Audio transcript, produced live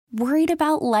Worried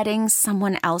about letting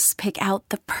someone else pick out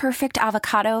the perfect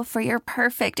avocado for your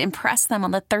perfect impress them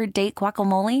on the third date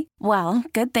guacamole? Well,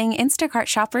 good thing Instacart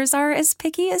shoppers are as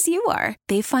picky as you are.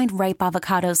 They find ripe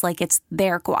avocados like it's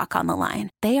their guac on the line.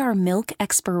 They are milk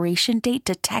expiration date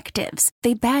detectives.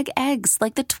 They bag eggs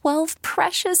like the 12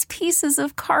 precious pieces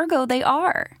of cargo they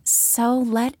are. So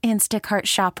let Instacart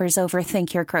shoppers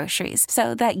overthink your groceries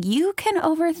so that you can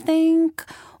overthink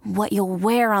what you'll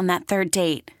wear on that third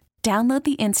date. Download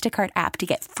the Instacart app to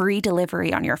get free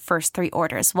delivery on your first 3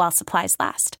 orders while supplies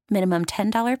last. Minimum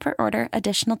 $10 per order.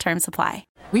 Additional terms apply.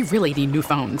 We really need new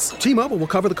phones. T-Mobile will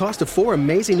cover the cost of 4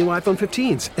 amazing new iPhone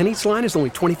 15s, and each line is only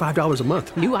 $25 a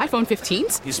month. New iPhone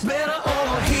 15s? It's better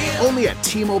over here. Only at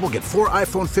T-Mobile, get 4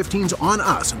 iPhone 15s on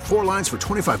us and 4 lines for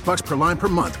 $25 per line per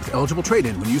month with eligible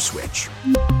trade-in when you switch.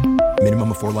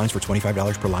 Minimum of 4 lines for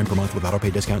 $25 per line per month with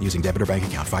autopay discount using debit or bank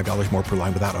account. $5 more per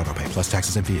line without autopay, plus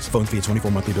taxes and fees. Phone fee at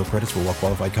 24 monthly bill credits for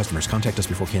well-qualified customers. Contact us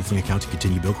before canceling account to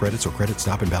continue bill credits or credit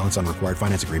stop and balance on required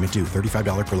finance agreement due.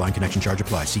 $35 per line connection charge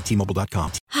applies. See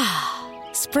T-Mobile.com.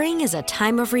 Spring is a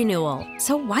time of renewal,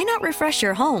 so why not refresh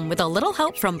your home with a little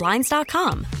help from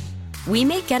Blinds.com? We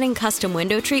make getting custom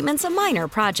window treatments a minor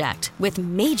project with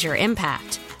major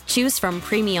impact. Choose from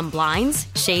premium blinds,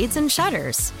 shades, and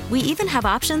shutters. We even have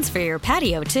options for your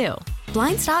patio, too.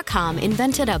 Blinds.com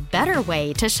invented a better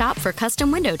way to shop for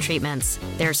custom window treatments.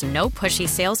 There's no pushy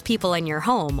salespeople in your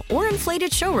home or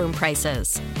inflated showroom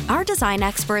prices. Our design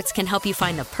experts can help you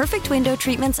find the perfect window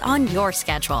treatments on your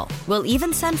schedule. We'll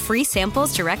even send free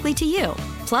samples directly to you.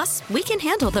 Plus, we can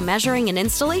handle the measuring and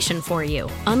installation for you.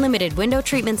 Unlimited window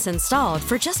treatments installed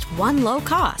for just one low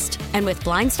cost. And with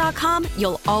Blinds.com,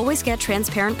 you'll always get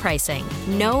transparent pricing.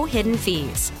 No hidden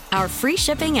fees. Our free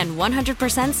shipping and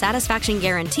 100% satisfaction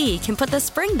guarantee can put the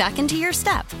spring back into your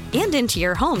step and into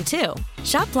your home, too.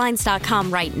 Shop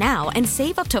Blinds.com right now and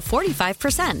save up to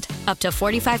 45%. Up to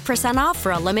 45% off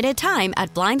for a limited time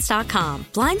at Blinds.com.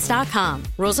 Blinds.com.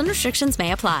 Rules and restrictions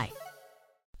may apply.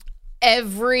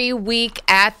 Every week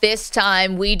at this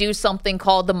time, we do something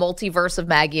called the Multiverse of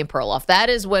Maggie and Perloff. That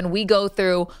is when we go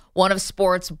through one of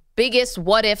sports' biggest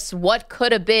what-ifs, what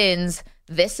could-have-beens.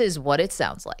 This is what it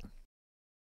sounds like.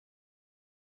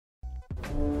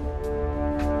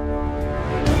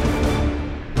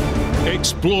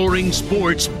 Exploring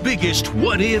sports' biggest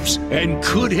what-ifs and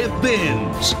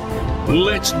could-have-beens.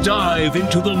 Let's dive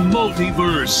into the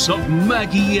Multiverse of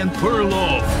Maggie and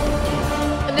Perloff.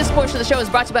 And this portion of the show is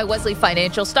brought to you by Wesley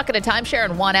Financial. Stuck in a timeshare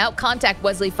and want out? Contact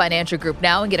Wesley Financial Group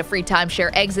now and get a free timeshare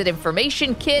exit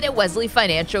information kit at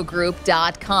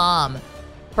wesleyfinancialgroup.com.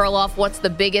 Perloff, what's the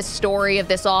biggest story of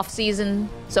this offseason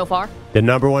so far? The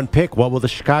number 1 pick. What will the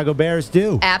Chicago Bears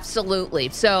do? Absolutely.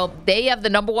 So they have the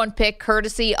number 1 pick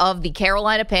courtesy of the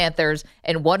Carolina Panthers.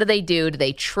 And what do? Do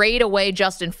they trade away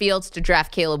Justin Fields to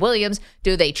draft Caleb Williams?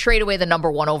 Do they trade away the number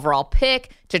 1 overall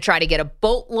pick to try to get a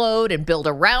boatload and build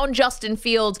around Justin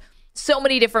Fields? So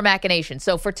many different machinations.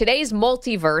 So for today's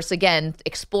multiverse, again,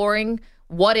 exploring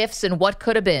what ifs and what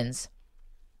could have beens.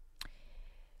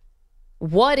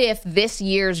 What if this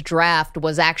year's draft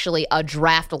was actually a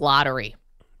draft lottery?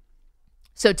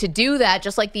 So to do that,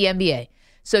 just like the NBA,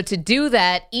 so to do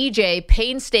that, EJ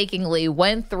painstakingly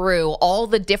went through all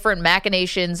the different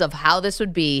machinations of how this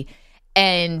would be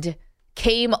and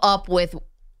came up with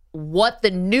what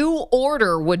the new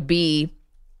order would be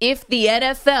if the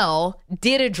NFL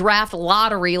did a draft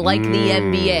lottery like the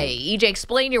NBA. EJ,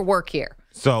 explain your work here.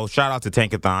 So shout out to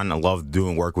Tankathon. I love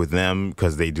doing work with them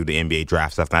because they do the NBA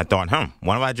draft stuff. And I thought,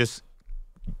 why don't I just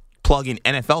plug in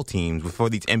NFL teams before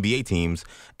these NBA teams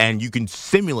and you can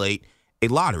simulate a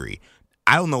lottery.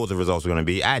 I don't know what the results are going to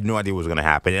be. I had no idea what was going to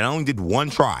happen. And I only did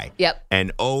one try. Yep.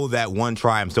 And that one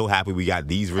try, I'm so happy we got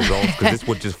these results because this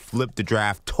would just flip the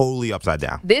draft totally upside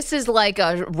down. This is like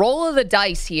a roll of the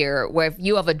dice here where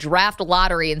you have a draft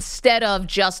lottery instead of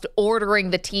just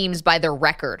ordering the teams by their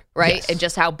record, right? Yes. And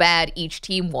just how bad each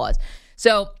team was.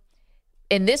 So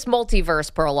in this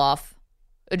multiverse, Perloff,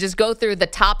 we'll just go through the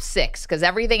top 6 because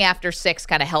everything after 6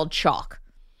 kind of held chalk.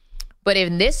 But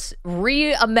in this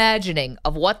reimagining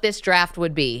of what this draft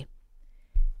would be,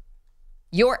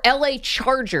 your LA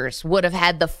Chargers would have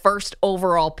had the first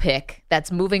overall pick.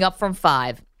 That's moving up from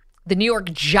 5. The New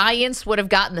York Giants would have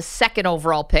gotten the second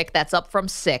overall pick. That's up from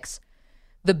 6.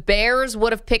 The Bears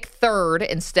would have picked 3rd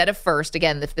instead of 1st.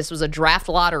 Again, if this was a draft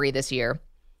lottery this year.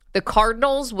 The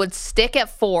Cardinals would stick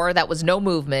at 4. That was no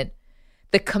movement.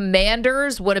 The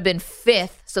Commanders would have been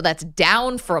 5th. So that's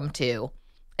down from 2.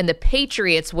 And the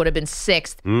Patriots would have been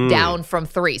 6th, down from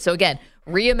 3. So again,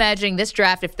 reimagining this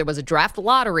draft, if there was a draft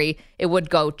lottery, it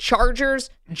would go Chargers,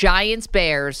 Giants,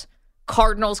 Bears,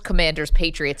 Cardinals, Commanders,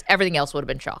 Patriots. Everything else would have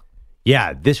been chalk.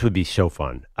 Yeah, this would be so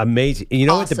fun. Amazing. You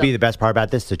know what Awesome. would be the best part about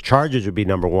this? The Chargers would be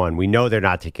number one. We know they're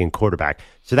not taking quarterback.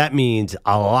 So that means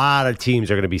a lot of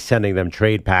teams are going to be sending them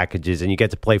trade packages, and you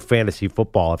get to play fantasy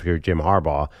football if you're Jim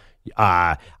Harbaugh.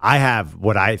 I have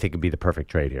what I think would be the perfect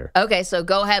trade here. Okay, so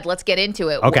go ahead. Let's get into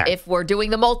it. Okay. If we're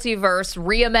doing the multiverse,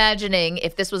 reimagining,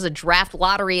 if this was a draft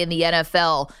lottery in the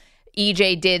NFL,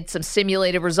 EJ did some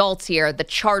simulated results here. The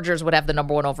Chargers would have the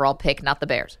number one overall pick, not the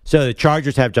Bears. So the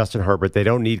Chargers have Justin Herbert. They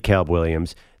don't need Caleb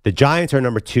Williams. The Giants are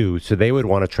number two, so they would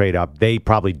want to trade up. They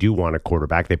probably do want a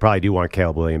quarterback. They probably do want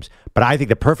Caleb Williams. But I think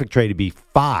the perfect trade would be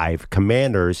 5.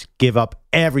 Commanders give up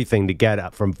everything to get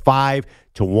up from 5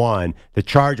 to 1. The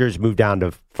Chargers move down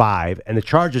to 5, and the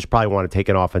Chargers probably want to take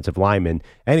an offensive lineman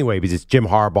anyway because it's Jim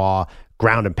Harbaugh,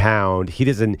 ground and pound. He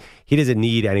doesn't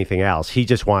need anything else. He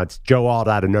just wants Joe Alt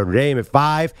out of Notre Dame at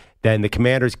 5. Then the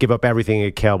Commanders give up everything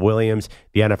at Caleb Williams.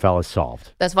 The NFL is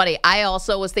solved. That's funny. I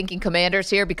also was thinking Commanders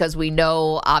here because we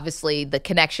know, obviously, the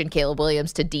connection Caleb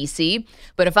Williams to D.C.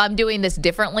 But if I'm doing this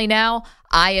differently now,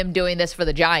 I am doing this for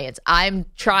the Giants. I'm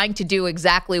trying to do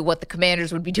exactly what the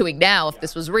Commanders would be doing now if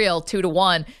this was real,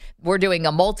 2-1. We're doing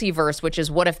a multiverse, which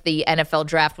is what if the NFL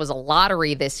draft was a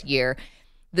lottery this year.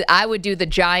 I would do the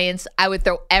Giants. I would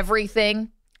throw everything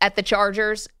at the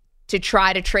Chargers to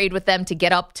try to trade with them to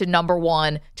get up to number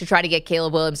one, to try to get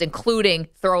Caleb Williams, including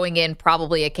throwing in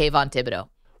probably a Kayvon Thibodeau.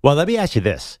 Well, let me ask you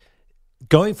this.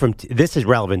 Going from this is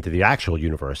relevant to the actual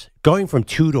universe. Going from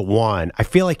 2-1, I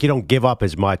feel like you don't give up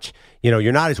as much. You know,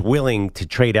 you're not as willing to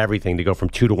trade everything to go from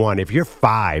 2-1. If you're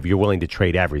 5, you're willing to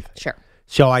trade everything. Sure.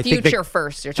 So I think future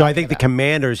first. So I think the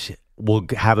Commanders will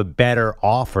have a better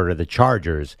offer to the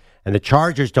Chargers, and the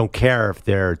Chargers don't care if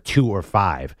they're 2 or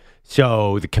 5.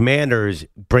 So the Commanders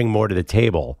bring more to the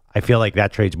table. I feel like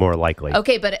that trade's more likely.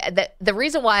 Okay, but the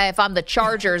reason why, if I'm the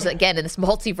Chargers, again, in this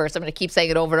multiverse, I'm going to keep saying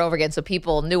it over and over again so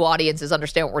people, new audiences,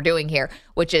 understand what we're doing here,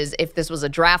 which is if this was a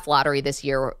draft lottery this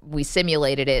year, we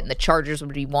simulated it, and the Chargers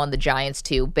would be 1, the Giants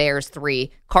 2, Bears 3,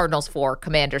 Cardinals 4,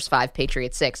 Commanders 5,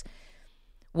 Patriots 6.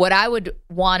 What I would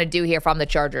want to do here if I'm the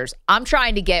Chargers, I'm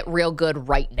trying to get real good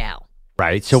right now.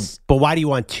 Right. So, but why do you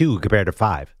want 2 compared to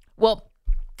 5? Well,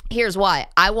 here's why.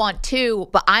 I want 2,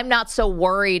 but I'm not so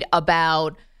worried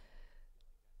about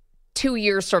 2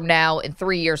 years from now and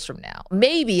 3 years from now.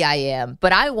 Maybe I am,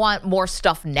 but I want more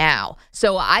stuff now.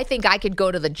 So I think I could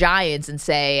go to the Giants and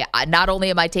say, not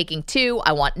only am I taking 2,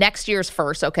 I want next year's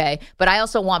first, okay, but I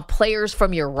also want players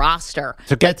from your roster.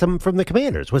 So get them from the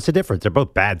Commanders. What's the difference? They're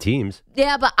both bad teams.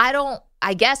 Yeah, but I don't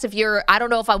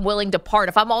know if I'm willing to part.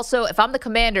 If I'm the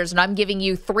Commanders and I'm giving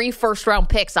you 3 first-round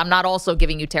picks, I'm not also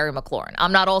giving you Terry McLaurin.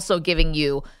 I'm not also giving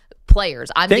you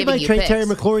players. They might trade Terry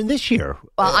McLaurin this year.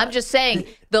 Well, I'm just saying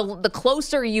the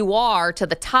closer you are to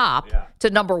the top, to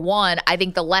number 1, I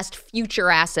think the less future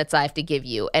assets I have to give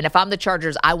you. And if I'm the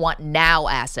Chargers, I want now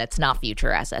assets, not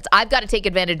future assets. I've got to take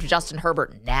advantage of Justin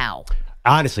Herbert now.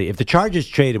 Honestly, if the Chargers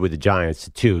traded with the Giants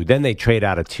to 2, then they trade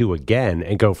out of 2 again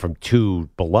and go from 2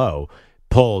 below,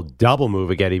 pull double move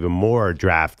and get even more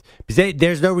draft. Because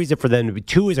there's no reason for them to be.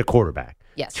 2 is a quarterback.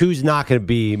 Yes. 2's not going to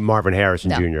be Marvin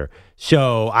Harrison Jr.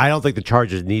 So I don't think the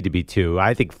Chargers need to be 2.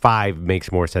 I think 5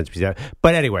 makes more sense.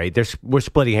 But anyway, we're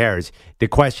splitting hairs. The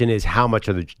question is how much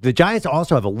are the Giants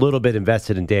also have a little bit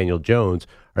invested in Daniel Jones.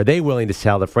 Are they willing to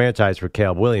sell the franchise for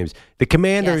Caleb Williams? The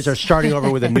Commanders are starting over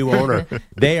with a new owner.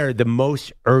 They are the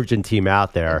most urgent team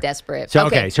out there. They're desperate. So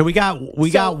okay, so we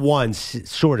got one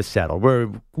sort of settled.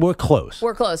 We're close.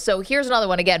 We're close. So here's another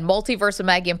one again. Multiverse of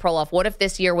Maggie and Perloff. What if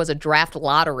this year was a draft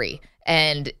lottery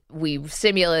and we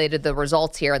simulated the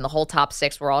results here and the whole top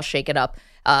 6 were all shaken up,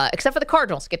 except for the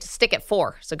Cardinals get to stick at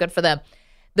 4. So good for them.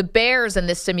 The Bears in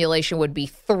this simulation would be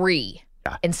 3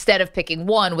 instead of picking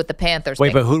 1 with the Panthers.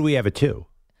 Wait, but who do we have at 2?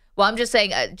 Well, I'm just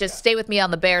saying, just stay with me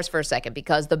on the Bears for a second,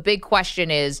 because the big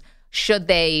question is, should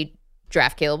they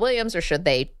draft Caleb Williams or should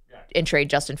they trade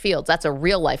Justin Fields? That's a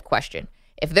real life question.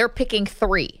 If they're picking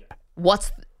 3,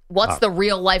 what's the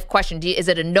real life question? Is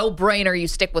it a no-brainer you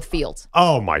stick with Fields?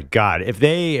 Oh, my God. If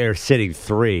they are sitting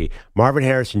 3, Marvin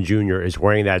Harrison Jr. is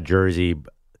wearing that jersey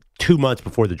 2 months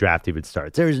before the draft even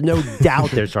starts. There's no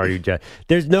doubt they're starting.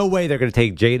 There's no way they're going to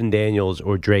take Jaden Daniels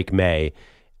or Drake May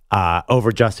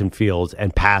over Justin Fields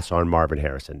and pass on Marvin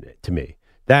Harrison, to me.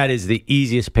 That is the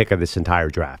easiest pick of this entire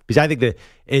draft. Because I think that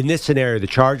in this scenario, the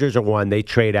Chargers are 1, they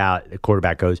trade out, the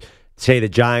quarterback goes, say the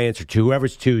Giants or 2,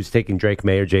 whoever's 2 is taking Drake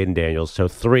May or Jaden Daniels. So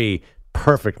 3,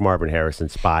 perfect Marvin Harrison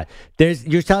spot.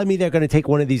 You're telling me they're going to take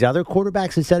one of these other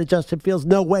quarterbacks instead of Justin Fields?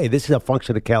 No way. This is a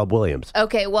function of Caleb Williams.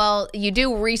 Okay, well, you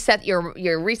do reset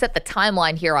reset the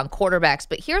timeline here on quarterbacks,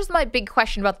 but here's my big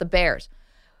question about the Bears.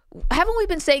 Haven't we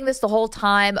been saying this the whole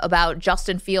time about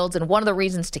Justin Fields, and one of the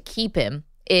reasons to keep him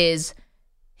is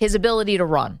his ability to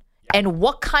run. And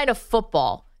what kind of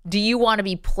football do you want to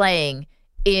be playing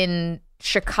in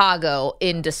Chicago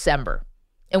in December?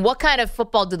 And what kind of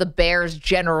football do the Bears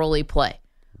generally play?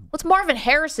 What's Marvin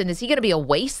Harrison? Is he going to be a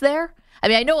waste there? I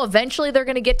mean, I know eventually they're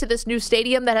going to get to this new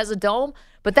stadium that has a dome,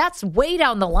 but that's way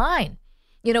down the line.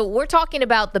 You know, we're talking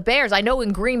about the Bears. I know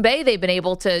in Green Bay they've been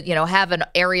able to, have an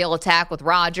aerial attack with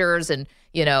Rodgers and,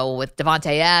 with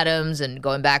Devontae Adams and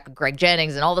going back with Greg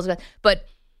Jennings and all those guys. But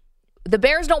the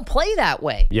Bears don't play that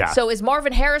way. Yeah. So is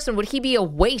Marvin Harrison, would he be a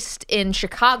waste in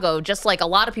Chicago, just like a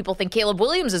lot of people think Caleb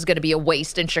Williams is going to be a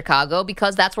waste in Chicago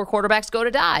because that's where quarterbacks go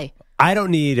to die? I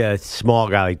don't need a small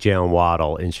guy like Jalen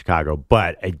Waddle in Chicago,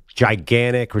 but a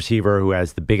gigantic receiver who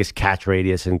has the biggest catch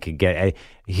radius and can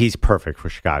he's perfect for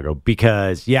Chicago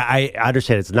because, I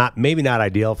understand it's maybe not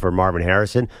ideal for Marvin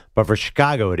Harrison, but for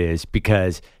Chicago it is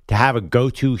because to have a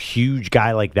go-to huge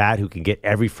guy like that who can get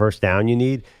every first down you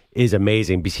need is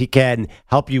amazing because he can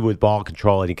help you with ball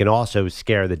control and he can also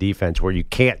scare the defense where you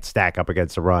can't stack up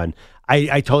against the run.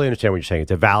 I totally understand what you're saying.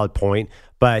 It's a valid point,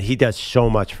 but he does so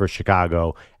much for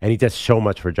Chicago and he does so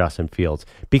much for Justin Fields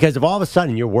because if all of a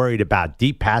sudden you're worried about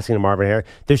deep passing to Marvin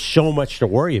Harrison, there's so much to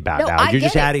worry about now. You're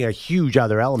just adding a huge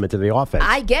other element to the offense.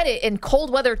 I get it, and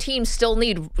cold weather teams still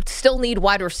need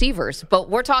wide receivers, but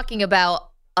we're talking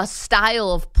about a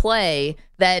style of play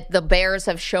that the Bears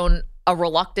have shown a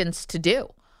reluctance to do.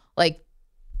 Like,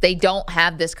 they don't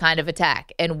have this kind of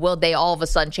attack. And will they all of a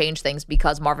sudden change things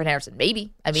because Marvin Harrison?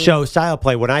 Maybe. So style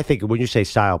play, when you say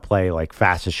style play, like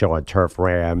fastest show on turf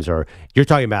Rams, or you're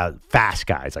talking about fast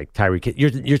guys like Tyreek,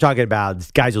 you're talking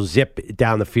about guys who'll zip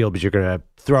down the field because you're going to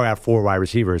throw out 4 wide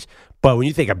receivers. But when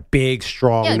you think of big,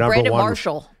 strong, number Brandon one.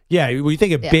 Marshall. Yeah, when you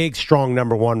think of big, strong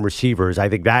number one receivers, I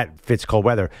think that fits cold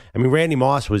weather. I mean, Randy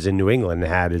Moss was in New England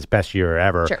and had his best year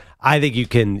ever. Sure. I think you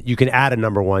can add a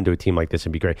number one to a team like this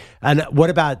and be great. And what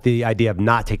about the idea of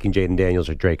not taking Jaden Daniels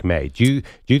or Drake May? Do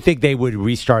you think they would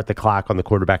restart the clock on the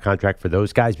quarterback contract for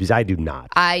those guys? Because I do not.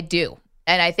 I do.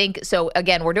 And I think, so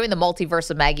again, we're doing the multiverse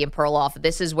of Maggie and Perloff.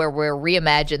 This is where we're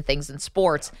reimagine things in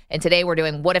sports. And today we're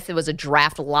doing what if it was a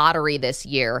draft lottery this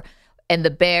year? And the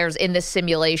Bears, in this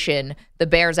simulation, the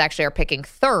Bears actually are picking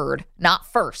third, not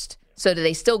first. So do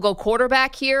they still go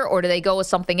quarterback here, or do they go with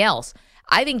something else?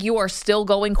 I think you are still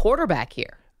going quarterback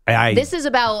here. This is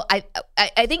about,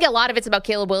 I think a lot of it's about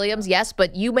Caleb Williams, yes,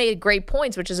 but you made great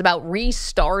points, which is about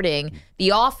restarting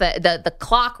the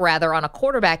clock rather on a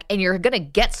quarterback, and you're going to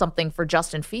get something for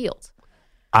Justin Fields.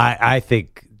 I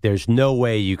think there's no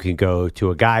way you can go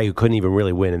to a guy who couldn't even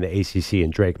really win in the ACC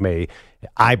and Drake May,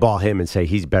 eyeball him and say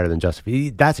he's better than Justin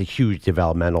Fields. That's a huge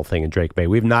developmental thing in Drake May.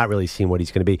 We've not really seen what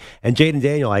he's going to be. And Jaden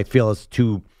Daniel, I feel, is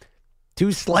too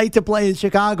slight to play in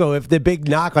Chicago. If the big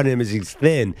knock on him is he's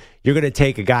thin, you're going to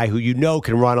take a guy who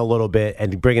can run a little bit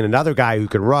and bring in another guy who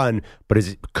can run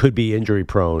but could be injury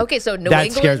prone. Okay, so New that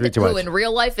England, scares me too much. Who in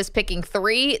real life is picking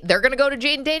 3, they're going to go to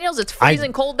Jaden Daniels? It's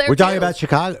freezing cold there, We're talking about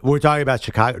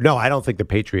Chicago. No, I don't think the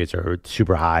Patriots are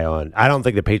super high on. I don't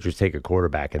think the Patriots take a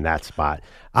quarterback in that spot.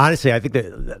 Honestly, I think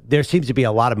that there seems to be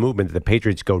a lot of movement that the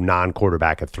Patriots go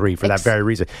non-quarterback at 3 for that very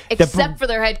reason. Except for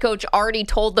their head coach already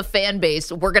told the fan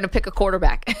base, we're going to pick a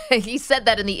quarterback. He said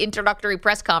that in the introductory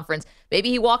press conference. Maybe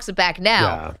he walks it back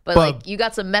now, but you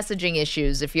got some messaging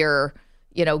issues if you're,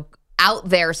 out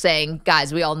there saying,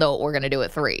 guys, we all know what we're going to do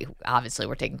at 3. Obviously,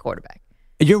 we're taking quarterback.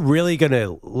 You're really going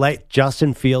to let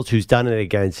Justin Fields, who's done it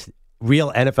against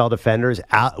real NFL defenders,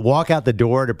 walk out the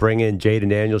door to bring in Jaden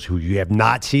Daniels, who you have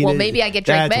not seen? Well, maybe I get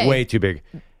Drake May. That's way too big.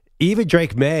 Even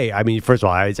Drake May, I mean, first of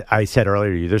all, I said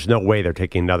earlier to you, there's no way they're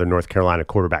taking another North Carolina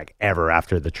quarterback ever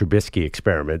after the Trubisky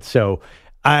experiment. So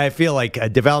I feel like a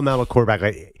developmental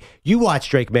quarterback, you watched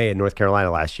Drake May in North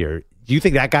Carolina last year. Do you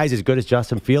think that guy's as good as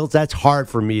Justin Fields? That's hard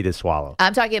for me to swallow.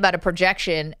 I'm talking about a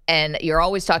projection, and you're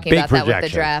always talking Big about projection. that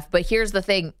with the draft. But here's the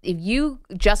thing. If you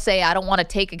just say, I don't want to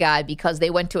take a guy because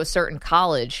they went to a certain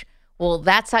college, well,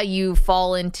 that's how you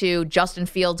fall into Justin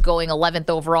Fields going 11th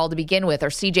overall to begin with,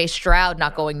 or C.J. Stroud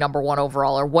not going number 1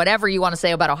 overall, or whatever you want to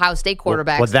say about Ohio State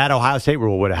quarterbacks. Well, that Ohio State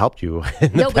rule would have helped you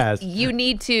in the past. But you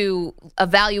need to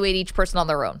evaluate each person on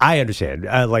their own. I understand.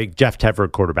 Like Jeff Tedford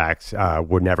quarterbacks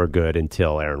were never good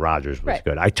until Aaron Rodgers was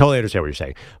good. I totally understand what you're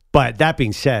saying. But that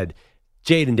being said,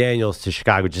 Jaden Daniels to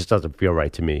Chicago just doesn't feel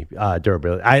right to me.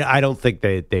 Durability. I don't think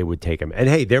they would take him. And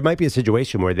hey, there might be a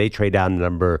situation where they trade down to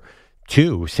number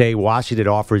 2. Say Washington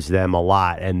offers them a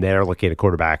lot and they're looking at a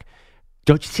quarterback.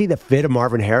 Don't you see the fit of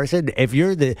Marvin Harrison?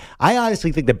 I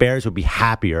honestly think the Bears would be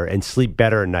happier and sleep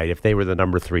better at night if they were the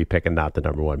number 3 pick and not the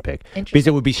number 1 pick. Because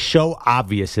it would be so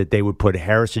obvious that they would put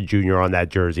Harrison Jr. on that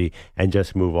jersey and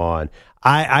just move on.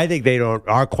 I think they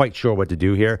aren't quite sure what to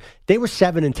do here. They were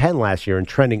 7-10 last year and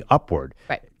trending upward.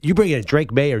 Right. You bring in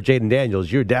Drake May or Jaden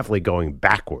Daniels, you're definitely going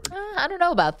backward. I don't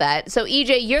know about that. So,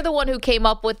 EJ, you're the one who came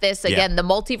up with this. Again, the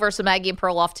multiverse of Maggie and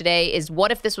Perloff today is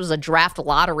what if this was a draft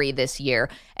lottery this year?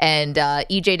 And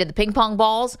EJ did the ping pong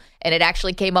balls, and it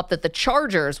actually came up that the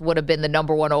Chargers would have been the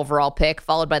number 1 overall pick,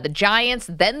 followed by the Giants,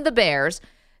 then the Bears,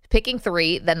 picking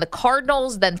 3, then the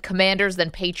Cardinals, then Commanders, then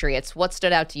Patriots. What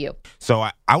stood out to you? So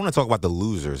I want to talk about the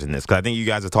losers in this because I think you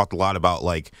guys have talked a lot about,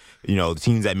 like, the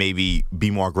teams that maybe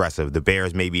be more aggressive. The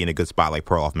Bears may be in a good spot, like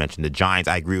Perloff mentioned. The Giants,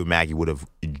 I agree with Maggie, would have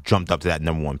jumped up to that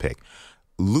number 1 pick.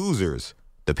 Losers,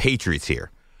 the Patriots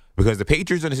here. Because the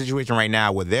Patriots are in a situation right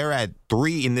now where they're at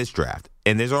 3 in this draft,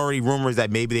 and there's already rumors that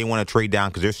maybe they want to trade down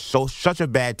because they're such a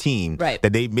bad team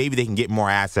that maybe they can get more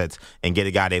assets and get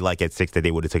a guy they like at 6 that they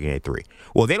would have taken at 3.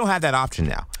 Well, they don't have that option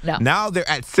now. No. Now they're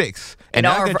at 6. And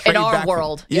in our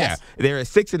world, yes. They're at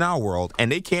 6 in our world,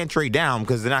 and they can't trade down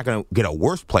because they're not going to get a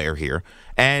worse player here.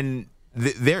 And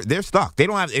they're stuck. They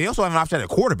also have an option at a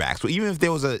quarterback. So even if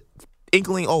there was a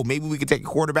inkling, maybe we could take a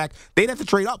quarterback, they'd have to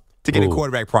trade up to get a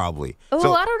quarterback probably.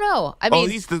 Oh, I don't know. I mean, at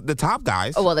least the top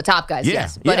guys. Oh, well, the top guys,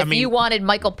 yes. But if you wanted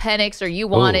Michael Penix or you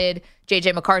wanted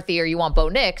J.J. McCarthy or you want Bo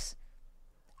Nix,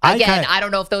 again, I don't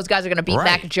know if those guys are going to beat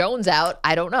Mac Jones out.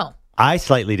 I don't know. I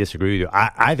slightly disagree with you.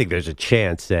 I think there's a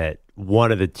chance that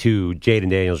one of the two,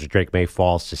 Jaden Daniels or Drake May,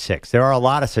 falls to 6. There are a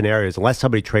lot of scenarios, unless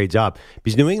somebody trades up,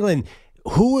 because New England,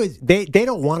 they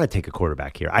don't want to take a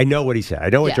quarterback here. I know what he said. I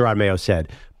know what Gerard Mayo said.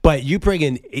 But you bring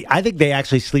in, I think they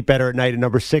actually sleep better at night at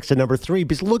number 6 and number 3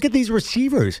 because look at these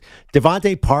receivers.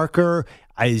 Devontae Parker,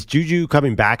 is Juju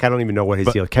coming back? I don't even know what his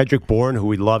deal. Kendrick Bourne, who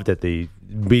we loved at the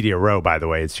Media Row, by the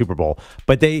way, at Super Bowl.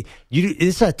 But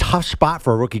it's a tough spot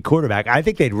for a rookie quarterback. I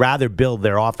think they'd rather build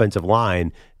their offensive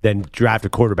line than draft a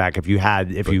quarterback if you had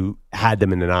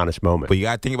them in an honest moment. But you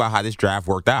got to think about how this draft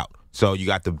worked out. So you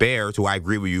got the Bears, who I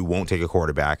agree with you, won't take a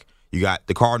quarterback. You got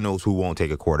the Cardinals, who won't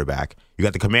take a quarterback. You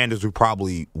got the Commanders, who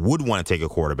probably would want to take a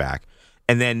quarterback.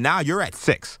 And then now you're at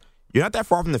 6. You're not that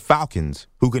far from the Falcons,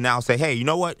 who can now say, hey, you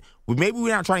know what? Maybe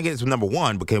we're not trying to get to number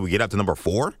 1, but can we get up to number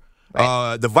 4?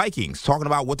 Right. The Vikings, talking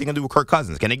about what they're going to do with Kirk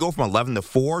Cousins. Can they go from 11 to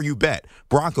 4? You bet.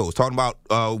 Broncos, talking about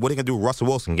what they're going to do with Russell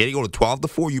Wilson. Can they go to 12 to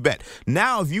 4? You bet.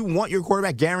 Now, if you want your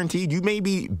quarterback guaranteed, you may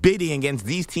be bidding against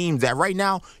these teams that right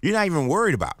now you're not even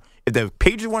worried about. If the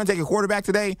Patriots want to take a quarterback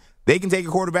today, they can take a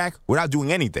quarterback without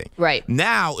doing anything. Right.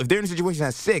 Now, if they're in a situation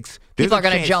at 6, people are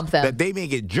going to jump them. That they may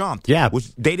get jumped. Yeah.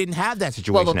 Which they didn't have that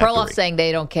situation. Well, but Perloff's saying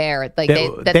they don't care. Like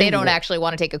they don't actually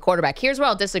want to take a quarterback. Here's where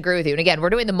I'll disagree with you. And again, we're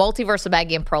doing the multiverse of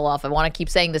Maggie and Perloff. I want to keep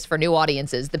saying this for new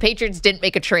audiences. The Patriots didn't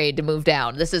make a trade to move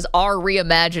down. This is our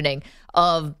reimagining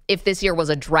of if this year was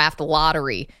a draft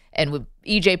lottery and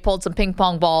EJ pulled some ping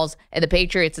pong balls and the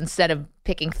Patriots, instead of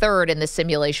picking 3rd in this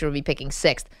simulation, would be picking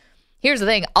 6th. Here's the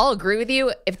thing. I'll agree with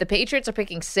you. If the Patriots are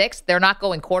picking 6th, they're not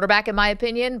going quarterback, in my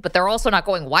opinion, but they're also not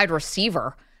going wide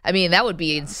receiver. I mean, that would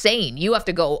be insane. You have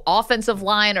to go offensive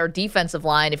line or defensive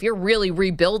line. If you're really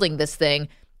rebuilding this thing,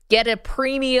 get a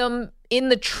premium in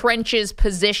the trenches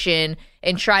position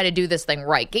and try to do this thing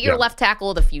right. Get your left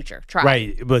tackle of the future. Try.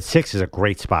 Right, but 6 is a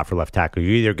great spot for left tackle. You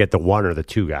either get the 1 or the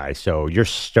 2 guy, so you're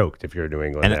stoked if you're New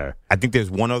England and there. I think there's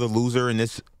one other loser in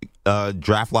this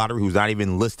draft lottery who's not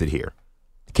even listed here.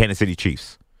 Kansas City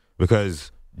Chiefs, because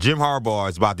Jim Harbaugh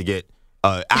is about to get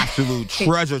an absolute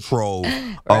treasure trove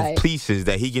of pieces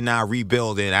that he can now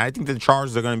rebuild. And I think the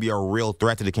Chargers are going to be a real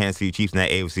threat to the Kansas City Chiefs in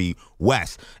that AFC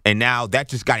West. And now that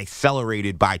just got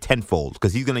accelerated by tenfold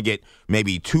because he's going to get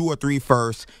maybe 2 or 3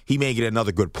 firsts. He may get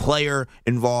another good player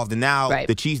involved. And now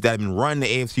the Chiefs that have been running the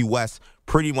AFC West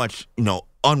pretty much,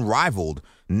 unrivaled.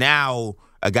 Now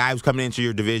a guy who's coming into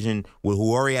your division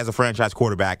who already has a franchise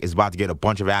quarterback is about to get a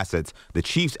bunch of assets. The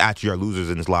Chiefs actually are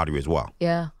losers in this lottery as well.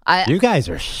 Yeah. You guys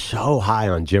are so high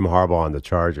on Jim Harbaugh and the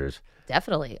Chargers.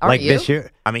 Definitely. Aren't you? This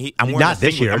year? I mean, I'm not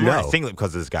this year. I'm wearing a singlet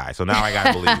because of this guy, so now I got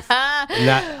to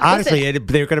believe. Honestly,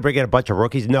 they're going to bring in a bunch of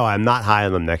rookies. No, I'm not high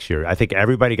on them next year. I think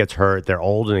everybody gets hurt. They're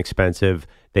old and expensive.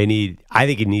 I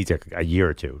think it needs a year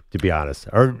or 2, to be honest,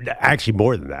 or actually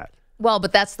more than that. Well,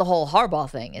 but that's the whole Harbaugh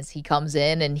thing, is he comes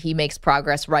in and he makes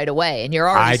progress right away. And you're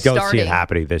already I don't see it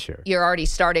happening this year. You're already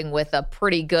starting with a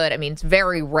pretty good, it's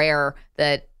very rare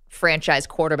that franchise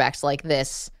quarterbacks like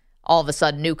this, all of a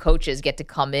sudden new coaches get to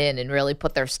come in and really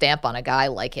put their stamp on a guy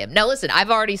like him. Now, listen,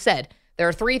 I've already said there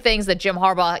are 3 things that Jim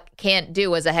Harbaugh can't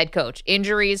do as a head coach: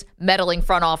 injuries, meddling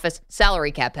front office,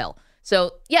 salary cap hell.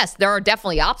 So, yes, there are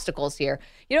definitely obstacles here.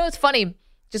 It's funny.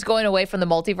 Just going away from the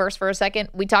multiverse for a second,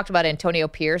 we talked about Antonio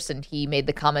Pierce, and he made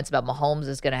the comments about Mahomes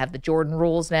is going to have the Jordan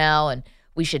rules now, and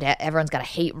everyone's got to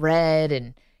hate red,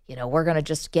 and we're going to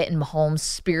just get in Mahomes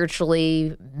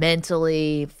spiritually,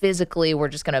 mentally, physically. We're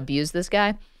just going to abuse this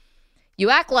guy. You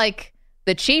act like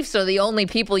the Chiefs are the only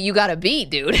people you got to beat,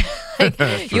 dude.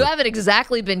 You haven't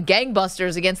exactly been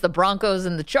gangbusters against the Broncos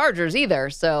and the Chargers either.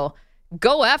 So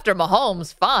go after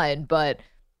Mahomes, fine, but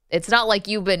it's not like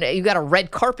you got a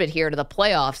red carpet here to the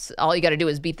playoffs. All you got to do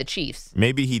is beat the Chiefs.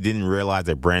 Maybe he didn't realize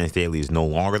that Brandon Staley is no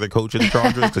longer the coach of the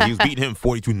Chargers because he was beating him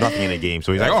 42-0 in a game.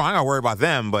 So he's like, I got to worry about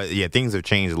them. But yeah, things have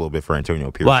changed a little bit for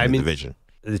Antonio Pierce in the division.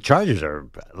 The Chargers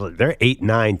they're 8,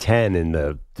 9, 10 in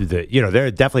the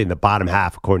they're definitely in the bottom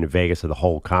half according to Vegas of the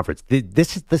whole conference.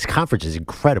 This conference is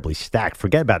incredibly stacked.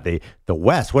 Forget about the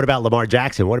West. What about Lamar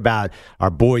Jackson? What about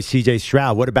our boy C.J.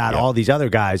 Stroud? What about all these other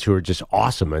guys who are just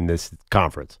awesome in this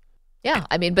conference? Yeah,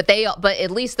 I mean, but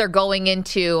at least they're going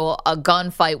into a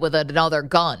gunfight with another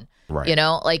gun. Right.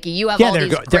 You have all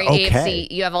these great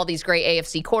AFC. You have all these great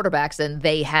AFC quarterbacks, and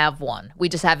they have one. We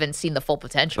just haven't seen the full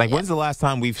potential. When's the last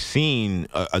time we've seen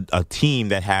a team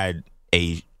that had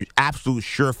a absolute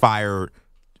surefire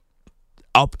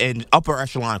upper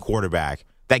echelon quarterback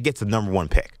that gets the number one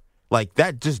pick?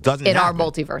 That just doesn't happen. In our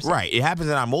multiverse. Right. It happens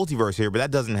in our multiverse here, but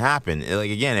that doesn't happen.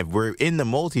 Again, if we're in the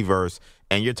multiverse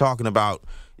and you're talking about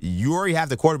you already have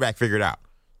the quarterback figured out.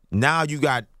 Now you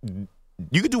can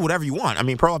do whatever you want. I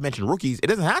mean, Perloff mentioned rookies. It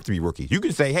doesn't have to be rookies. You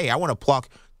can say, hey, I want to pluck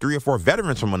 3 or 4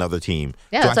 veterans from another team.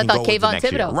 Yeah, that's what I thought Kayvon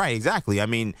Thibodeau. Right, exactly. I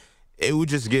mean, it would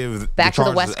just give back the to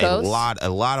the West Coast a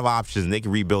lot of options, and they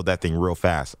can rebuild that thing real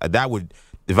fast. That would,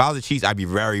 if I was the Chiefs, I'd be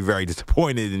very, very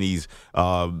disappointed in these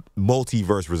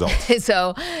multiverse results.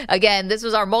 So, again, this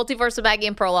was our Multiverse of Maggie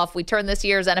and Perloff. We turned this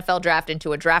year's NFL draft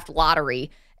into a draft lottery,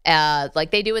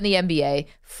 like they do in the NBA,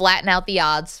 flatten out the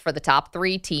odds for the top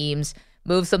 3 teams,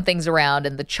 move some things around,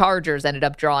 and the Chargers ended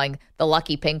up drawing the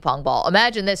lucky ping pong ball.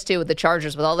 Imagine this, too, with the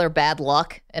Chargers, with all their bad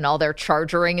luck and all their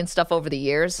chargering and stuff over the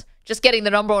years. Just getting the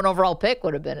number 1 overall pick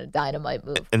would have been a dynamite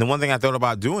move. And the one thing I thought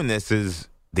about doing this is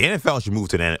the NFL should move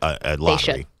to a lottery. They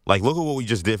should. Look at what we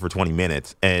just did for 20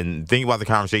 minutes. And think about the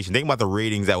conversation. Think about the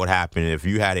ratings that would happen if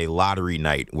you had a lottery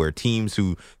night where teams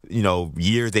who,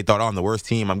 years they thought, I'm the worst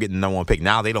team, I'm getting the number 1 pick.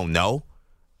 Now they don't know.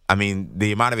 I mean,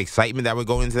 the amount of excitement that would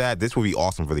go into that, this would be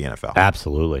awesome for the NFL.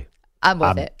 Absolutely. I'm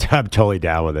with it. I'm totally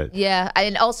down with it. Yeah.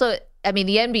 And also, I mean,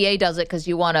 the NBA does it because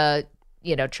you want to,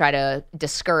 try to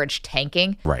discourage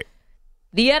tanking. Right.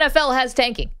 The NFL has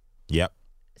tanking. Yep.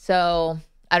 So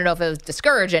I don't know if it would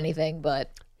discourage anything,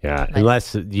 but. Yeah,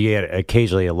 unless you get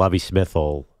occasionally a Lovie Smith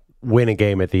will win a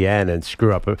game at the end and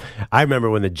screw up. I remember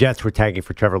when the Jets were tanking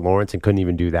for Trevor Lawrence and couldn't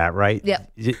even do that, right? Yeah.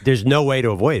 There's no way to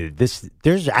avoid it.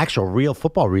 There's actual real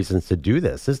football reasons to do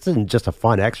this. This isn't just a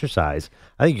fun exercise.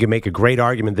 I think you can make a great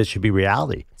argument this should be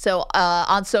reality. So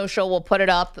on social, we'll put it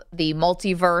up, the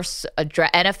Multiverse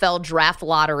NFL Draft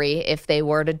Lottery, if they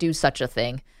were to do such a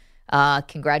thing.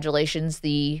 Congratulations,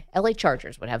 the LA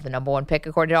Chargers would have the number 1 pick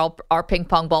according to all our ping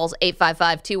pong balls.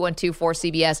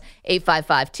 855-212-4CBS,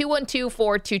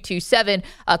 855-212-4227.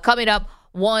 Coming up,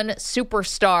 one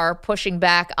superstar pushing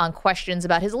back on questions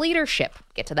about his leadership.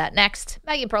 Get to that next.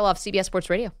 Maggie and Perloff, CBS Sports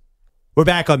Radio. We're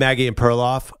back on Maggie and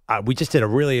Perloff. We just did a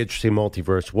really interesting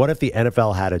multiverse. What if the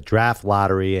NFL had a draft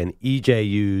lottery and EJ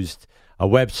used a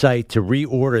website to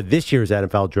reorder this year's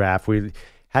NFL draft? We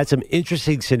had some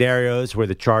interesting scenarios where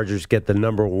the Chargers get the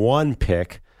number 1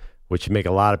 pick, which would make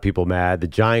a lot of people mad. The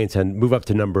Giants and move up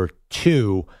to number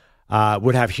 2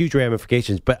 would have huge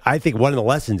ramifications. But I think one of the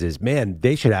lessons is, man,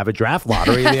 they should have a draft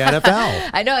lottery in the NFL.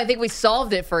 I know. I think we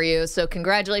solved it for you. So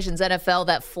congratulations, NFL,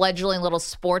 that fledgling little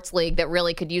sports league that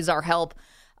really could use our help.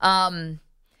 I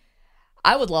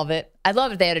would love it. I'd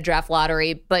love if they had a draft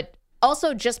lottery, but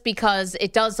also just because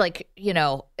it does,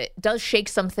 it does shake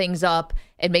some things up.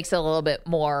 It makes it a little bit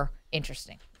more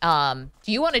interesting. Do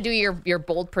you want to do your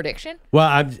bold prediction?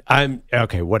 Well, I'm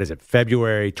okay. What is it?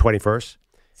 February 21st?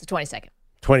 It's the 22nd.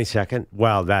 22nd?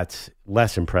 Well, that's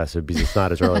less impressive because it's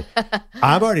not as early.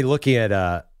 I'm already looking at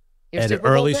an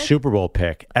early Super Bowl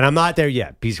pick, and I'm not there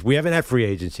yet because we haven't had free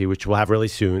agency, which we'll have really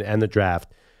soon, and the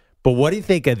draft. But what do you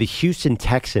think of the Houston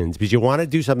Texans? Because you want to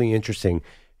do something interesting.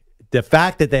 The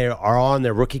fact that they are on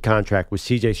their rookie contract with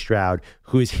C.J. Stroud,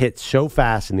 who is hit so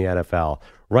fast in the NFL.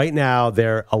 Right now,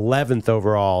 they're 11th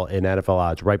overall in NFL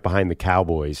odds, right behind the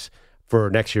Cowboys for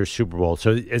next year's Super Bowl.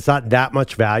 So it's not that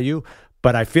much value,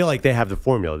 but I feel like they have the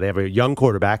formula. They have a young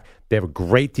quarterback. They have a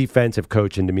great defensive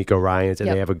coach in DeMeco Ryans, and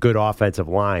they have a good offensive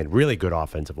line, really good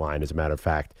offensive line, as a matter of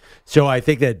fact. So I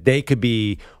think that they could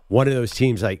be one of those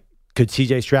teams like, could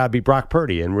C.J. Stroud be Brock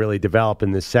Purdy and really develop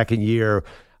in the second year?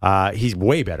 He's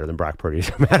way better than Brock Purdy. As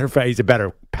a matter of fact, he's a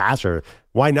better passer.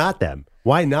 Why not them?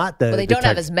 Why not the? Well, they don't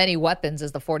have as many weapons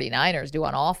as the 49ers do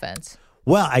on offense.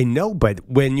 Well, I know, but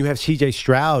when you have C.J.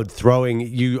 Stroud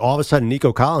throwing, all of a sudden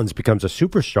Nico Collins becomes a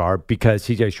superstar because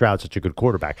C.J. Stroud's such a good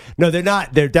quarterback. No, they're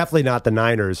not. They're definitely not the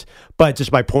Niners. But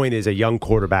just my point is, a young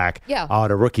quarterback on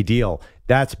a rookie deal.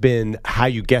 That's been how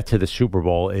you get to the Super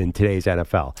Bowl in today's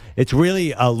NFL. It's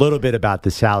really a little bit about the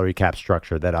salary cap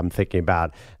structure that I'm thinking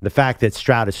about. The fact that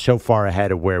Stroud is so far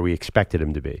ahead of where we expected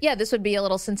him to be. Yeah, this would be a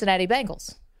little Cincinnati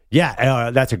Bengals. Yeah,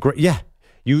 that's a great. Yeah.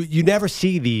 You never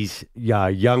see these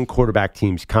young quarterback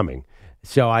teams coming.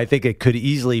 So I think it could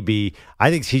easily be,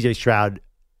 I think C.J. Stroud,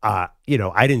 I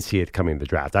didn't see it coming in the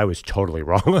draft. I was totally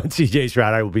wrong on C.J.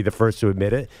 Stroud. I will be the first to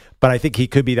admit it. But I think he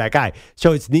could be that guy.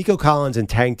 So it's Nico Collins and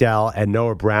Tank Dell, and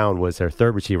Noah Brown was their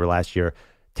third receiver last year.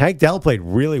 Tank Dell played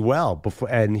really well before,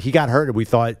 and he got hurt, and we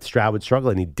thought Stroud would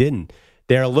struggle, and he didn't.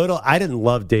 I didn't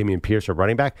love Dameon Pierce, a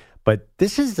running back, but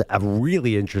this is a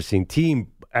really interesting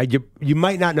team. You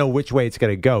might not know which way it's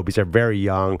going to go because they're very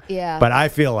young. Yeah. But I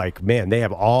feel like, man, they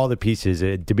have all the pieces.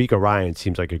 D'Amico Ryan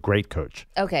seems like a great coach.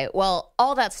 Okay, well,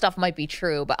 all that stuff might be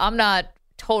true, but I'm not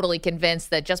totally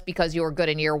convinced that just because you were good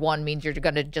in year one means you're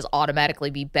going to just automatically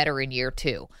be better in year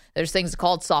two. There's things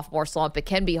called sophomore slump. It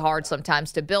can be hard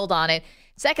sometimes to build on it.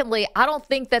 Secondly, I don't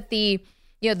think that the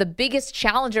biggest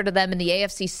challenger to them in the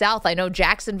AFC South, I know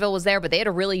Jacksonville was there, but they had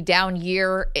a really down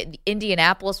year.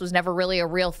 Indianapolis was never really a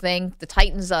real thing. The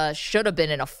Titans should have been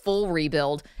in a full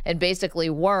rebuild and basically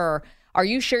were. Are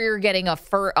you sure you're getting a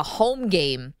home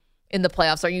game in the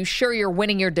playoffs? Are you sure you're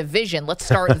winning your division? Let's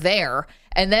start there.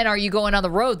 And then are you going on the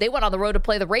road? They went on the road to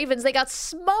play the Ravens. They got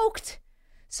smoked.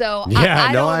 So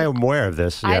I am aware of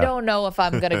this. Yeah. I don't know if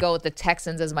I'm going to go with the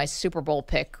Texans as my Super Bowl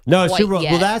pick. No, Super Bowl.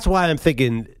 Well, that's why I'm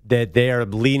thinking that they are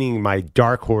leaning my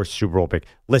dark horse Super Bowl pick.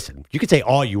 Listen, you can say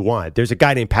all you want. There's a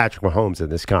guy named Patrick Mahomes in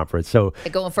this conference, so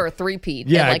they're going for a three-peat.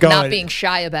 Yeah, and not being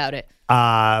shy about it.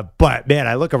 But man,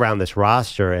 I look around this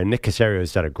roster, and Nick Caserio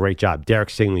has done a great job. Derek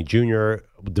Stingley Jr.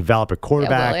 develop a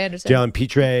quarterback. Jalen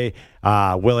Petre,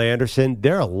 Will Anderson.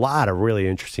 There are a lot of really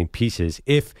interesting pieces.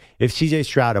 If C.J.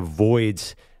 Stroud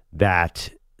avoids that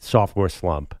sophomore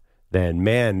slump, then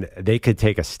man, they could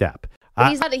take a step.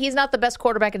 He's not the best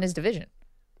quarterback in his division.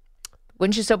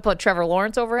 Wouldn't you still put Trevor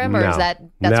Lawrence over him, or No. is that's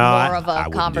more of a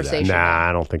conversation? Nah,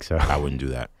 I don't think so. I wouldn't do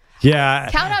that. Yeah.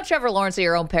 Count out Trevor Lawrence at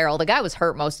your own peril. The guy was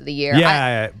hurt most of the year.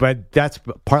 Yeah, but that's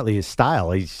partly his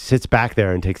style. He sits back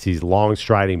there and takes these long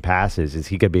striding passes. Is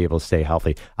he going to be able to stay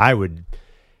healthy?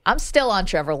 I'm still on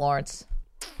Trevor Lawrence.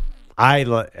 I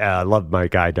love my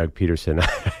guy, Doug Peterson.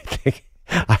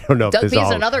 I don't know if Doug this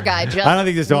Peterson, all... another guy. I don't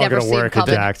think this is all going to work in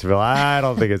Jacksonville. I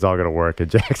don't think it's all going to work in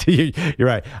Jacksonville. You're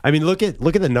right. I mean, look at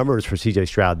the numbers for C.J.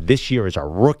 Stroud this year as a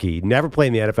rookie. Never played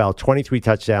in the NFL. 23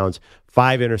 touchdowns,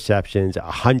 5 interceptions,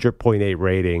 100.8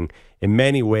 rating. In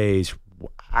many ways,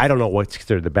 I don't know what's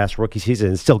considered the best rookie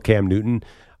season. It's still Cam Newton,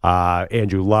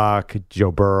 Andrew Luck,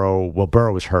 Joe Burrow. Well,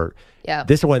 Burrow was hurt. Yeah.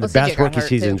 This is one of the best rookie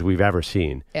seasons we've ever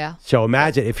seen. Yeah. So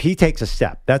imagine if he takes a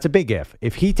step. That's a big if.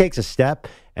 If he takes a step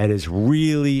and is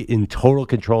really in total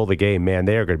control of the game, man,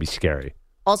 they are going to be scary.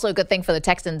 Also, a good thing for the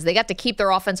Texans, they got to keep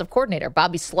their offensive coordinator,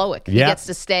 Bobby Slowick. He gets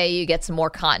to stay. You get some more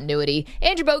continuity.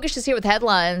 Andrew Bogish is here with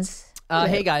headlines.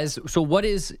 Hey, guys. So what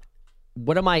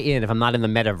am I in if I'm not in the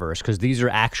metaverse? Because these are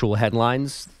actual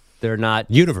headlines. They're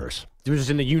not... Universe. They're just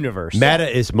in the universe. Meta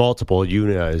is multiple.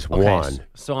 Una is one.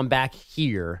 So I'm back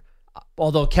here.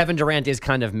 Although Kevin Durant is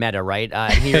kind of meta, right?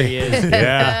 Here he is.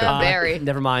 Very.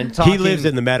 Never mind. He lives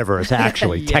in the metaverse,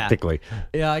 actually, technically.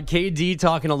 KD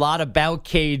talking a lot about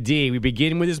KD. We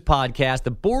begin with his podcast,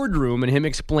 The Boardroom, and him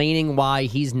explaining why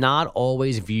he's not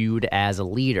always viewed as a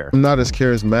leader. I'm not as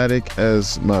charismatic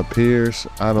as my peers.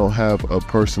 I don't have a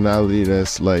personality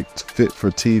that's like fit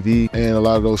for TV. And a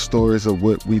lot of those stories of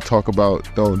what we talk about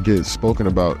don't get spoken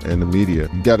about in the media.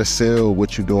 You got to sell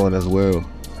what you're doing as well.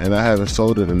 And I haven't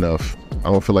sold it enough. I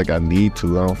don't feel like I need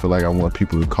to. I don't feel like I want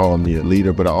people to call me a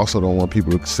leader, but I also don't want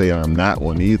people to say I'm not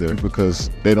one either, because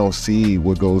they don't see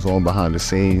what goes on behind the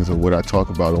scenes or what I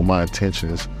talk about or my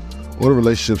intentions or the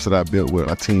relationships that I built with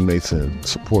my teammates and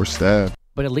support staff.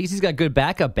 But at least he's got good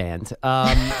backup band.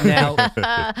 Now,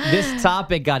 this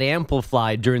topic got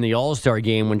amplified during the All-Star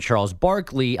game when Charles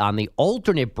Barkley on the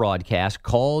alternate broadcast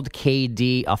called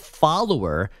KD a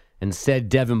follower and said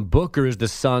Devin Booker is the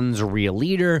Suns' real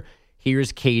leader.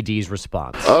 Here's KD's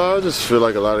response. I just feel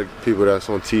like a lot of people that's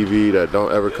on TV that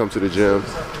don't ever come to the gym,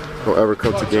 don't ever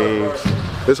come to games.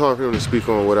 It's hard for them to speak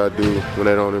on what I do when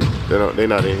they're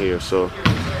not in here. So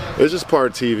it's just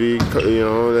part of TV,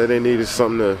 that they needed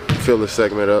something to fill the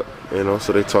segment up,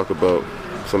 so they talk about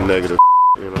some negative,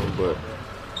 but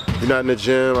you're not in the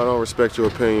gym, I don't respect your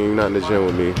opinion, you're not in the gym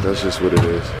with me. That's just what it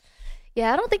is.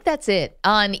 Yeah, I don't think that's it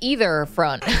on either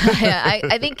front.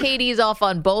 I think KD's off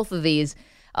on both of these.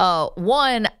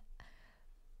 One,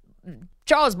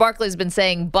 Charles Barkley's been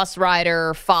saying bus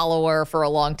rider, follower for a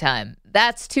long time.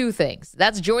 That's two things.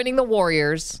 That's joining the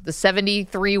Warriors, the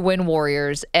 73-win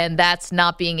Warriors, and that's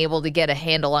not being able to get a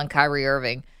handle on Kyrie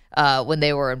Irving when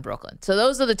they were in Brooklyn. So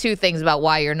those are the two things about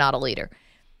why you're not a leader.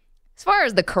 As far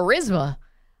as the charisma,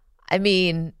 I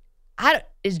mean,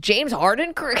 is James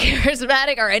Harden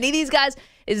charismatic? Are any of these guys?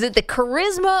 Is it the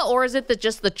charisma or is it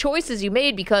just the choices you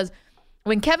made? Because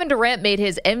when Kevin Durant made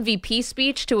his MVP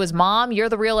speech to his mom, "You're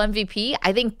the real MVP,"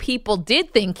 I think people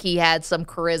did think he had some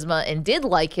charisma and did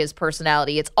like his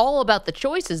personality. It's all about the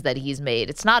choices that he's made.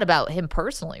 It's not about him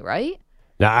personally, right?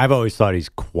 Now, I've always thought he's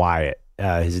quiet.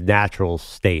 His natural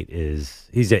state is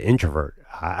he's an introvert.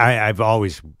 I've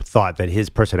always thought that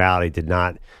his personality did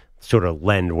not sort of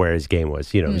lend where his game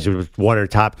was. You know, he was one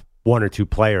or two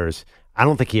players. I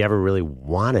don't think he ever really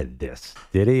wanted this,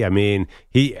 did he? I mean,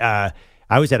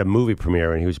 I was at a movie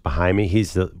premiere and he was behind me. He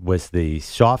was the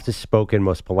softest spoken,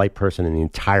 most polite person in the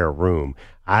entire room.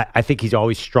 I think he's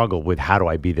always struggled with how do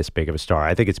I be this big of a star.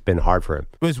 I think it's been hard for him.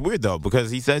 It's weird, though,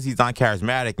 because he says he's not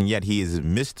charismatic, and yet he is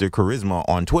Mr. Charisma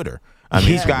on Twitter. I mean,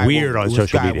 he's weird on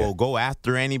social media. This guy will go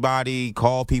after anybody,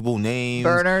 call people names,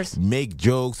 burners, make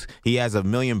jokes. He has 1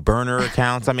 million burner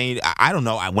accounts. I mean, I don't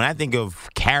know. When I think of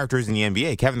characters in the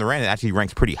NBA, Kevin Durant actually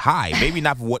ranks pretty high. Maybe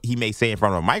not for what he may say in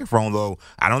front of a microphone, though.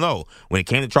 I don't know. When it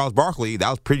came to Charles Barkley, that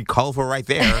was pretty colorful right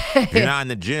there. If you're not in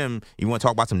the gym, you want to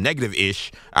talk about some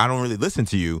negative-ish, I don't really listen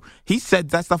to you. He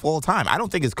said that stuff all the time. I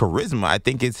don't think it's charisma. I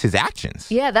think it's his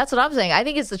actions. Yeah, that's what I'm saying. I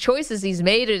think it's the choices he's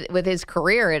made with his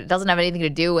career. It doesn't have anything to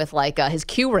do with his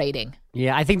Q rating.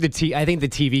 Yeah, I think the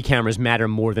TV cameras matter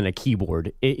more than a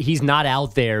keyboard. He's not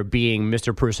out there being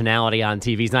Mr. Personality on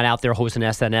TV. He's not out there hosting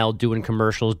SNL, doing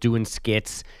commercials, doing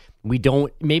skits.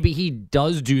 Maybe he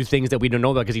does do things that we don't know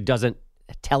about because he doesn't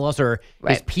tell us, or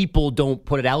his people don't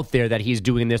put it out there that he's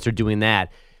doing this or doing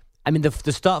that. I mean,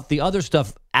 the other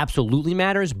stuff absolutely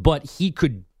matters, but he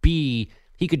could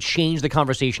change the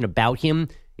conversation about him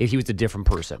if he was a different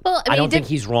person. Well, I don't think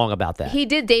he's wrong about that. He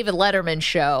did David Letterman's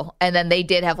show, and then they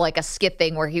did have a skit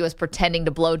thing where he was pretending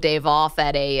to blow Dave off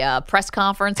at a press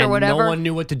conference or whatever. No one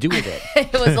knew what to do with it.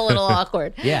 It was a little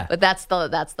awkward. Yeah, but that's the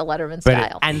Letterman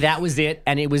style. And that was it.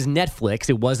 And it was Netflix.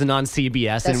 It wasn't on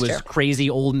CBS. And it was crazy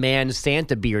old man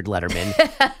Santa beard Letterman.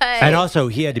 And also,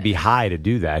 he had to be high to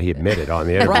do that. He admitted on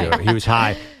the interview. Right. He was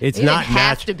high. He didn't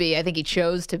have to be. I think he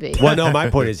chose to be. Well, no,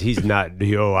 my point is he's not.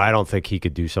 I don't think he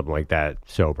could do something like that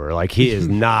sober. He is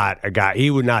not a guy. He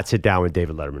would not sit down with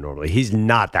David Letterman normally. He's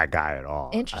not that guy at all.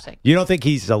 Interesting. You don't think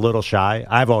he's a little shy?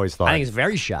 I've always thought. I think he's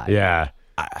very shy. Yeah.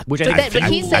 I think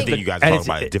you guys are talking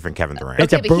about a different Kevin Durant.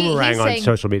 It's a boomerang on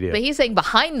social media. But he's saying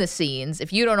behind the scenes,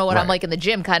 if you don't know what I'm like in the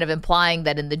gym, kind of implying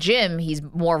that in the gym he's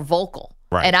more vocal.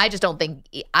 Right. And I just don't think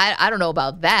I don't know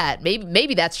about that.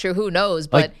 Maybe that's true. Who knows?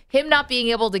 But him not being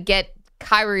able to get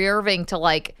Kyrie Irving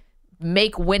to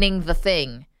make winning the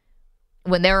thing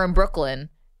when they're in Brooklyn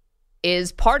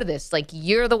is part of this.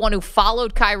 You're the one who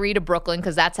followed Kyrie to Brooklyn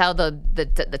because that's how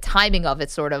the timing of it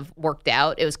sort of worked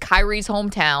out. It was Kyrie's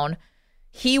hometown.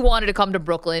 He wanted to come to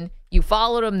Brooklyn. You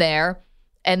followed him there,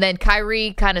 and then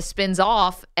Kyrie kind of spins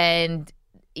off, and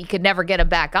he could never get him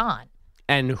back on.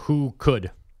 And who could?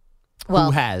 Well,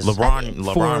 who has?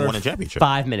 LeBron won a championship.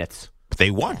 5 minutes. But they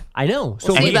won. I know.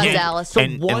 So see about Dallas. So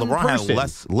and one LeBron person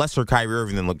had lesser Kyrie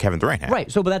Irving than Kevin Durant had.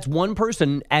 Right. But that's one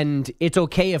person, and it's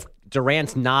okay if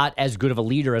Durant's not as good of a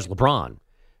leader as LeBron.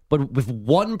 But if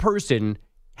one person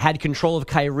had control of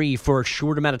Kyrie for a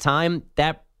short amount of time,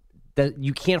 that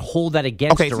you can't hold that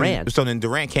against Durant. So then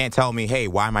Durant can't tell me, hey,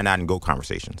 why am I not in GOAT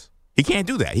conversations? He can't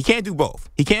do that. He can't do both.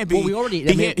 He can't be. Well,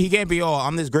 he can't be. Oh,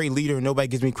 I'm this great leader and nobody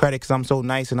gives me credit because I'm so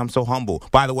nice and I'm so humble.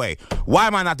 By the way, why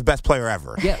am I not the best player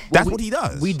ever? Yeah, that's what he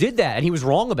does. We did that, and he was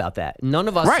wrong about that. None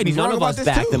of us. Right, none of us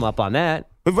backed him up on that.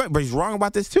 But he's wrong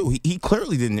about this too. He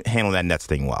clearly didn't handle that Nets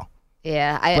thing well.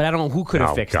 Yeah, but I don't know who could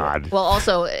have fixed it. Well,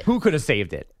 also, who could have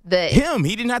saved it? Him.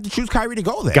 He didn't have to choose Kyrie to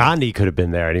go there. Gandhi could have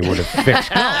been there, and he would have fixed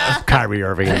Kyrie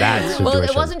Irving in that situation. Well,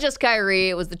 it wasn't just Kyrie.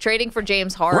 It was the trading for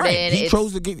James Harden. Right. He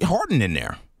chose to get Harden in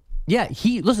there. Yeah,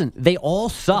 listen, they all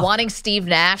suck. Wanting Steve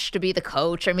Nash to be the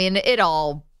coach. I mean, it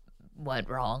all went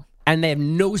wrong. And they have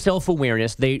no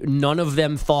self-awareness. None of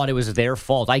them thought it was their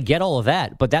fault. I get all of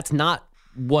that, but that's not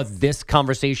what this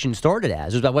conversation started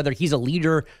as. It was about whether he's a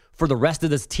leader for the rest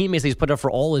of his teammates he's put up for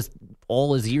all his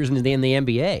years in the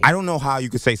NBA. I don't know how you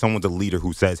could say someone's a leader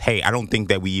who says, hey, I don't think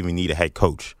that we even need a head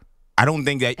coach. I don't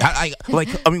think that.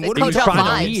 I mean, what are you Coach talking out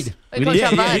about? vibes. We don't need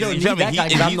that guy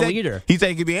 'cause I'm the He leader. said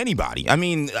it could be anybody. I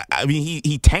mean,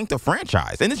 he tanked the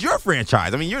franchise, and it's your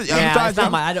franchise. I mean,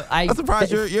 I'm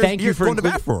surprised you're thank you for going to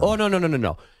bat for him. Oh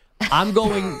no. I'm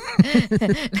going.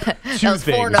 That was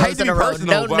 4 no's in a row.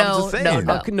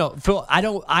 No. Phil, I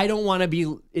don't want to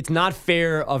be. It's not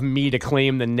fair of me to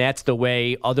claim the Nets the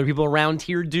way other people around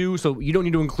here do. So you don't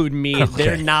need to include me. Okay.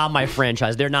 They're not my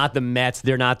franchise. They're not the Mets.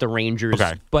 They're not the Rangers.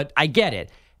 Okay. But I get it,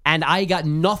 and I got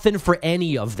nothing for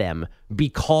any of them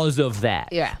because of that.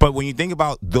 Yeah. But when you think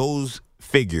about those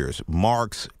figures,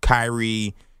 Marks,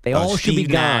 Kyrie, They all should be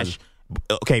Steve Nash,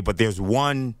 okay, but there's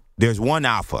one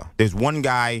alpha. There's one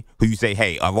guy who you say,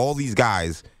 hey, of all these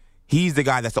guys, he's the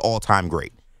guy that's the all-time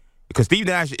great. Because Steve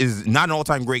Nash is not an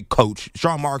all-time great coach.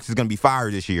 Sean Marks is going to be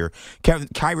fired this year.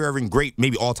 Kyrie Irving, great,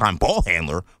 maybe all-time ball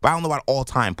handler, but I don't know about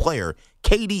all-time player.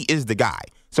 KD is the guy.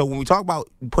 So when we talk about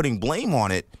putting blame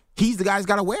on it, he's the guy who's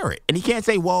got to wear it. And he can't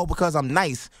say, well, because I'm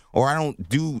nice or I don't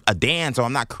do a dance or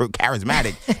I'm not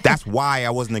charismatic, that's why I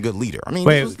wasn't a good leader. I mean,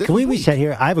 wait, can we reset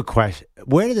here? I have a question.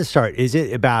 Where did this start? Is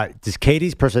it about, does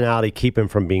Katie's personality keep him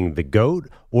from being the GOAT,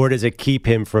 or does it keep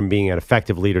him from being an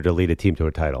effective leader to lead a team to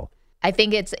a title? I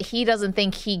think he doesn't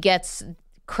think he gets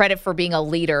credit for being a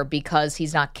leader because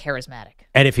he's not charismatic.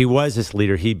 And if he was this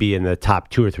leader, he'd be in the top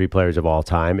 2 or 3 players of all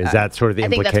time. Is that sort of the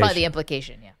implication? I think that's probably the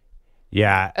implication, yeah.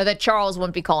 Yeah. Or that Charles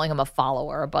wouldn't be calling him a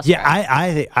follower, a bus Yeah,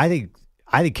 driver.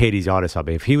 I think Katie's onto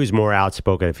something. If he was more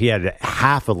outspoken, if he had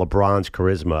half of LeBron's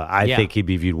charisma, I think he'd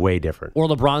be viewed way different. Or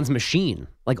LeBron's machine.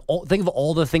 Like, think of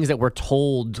all the things that we're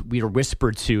told, we were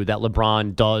whispered to that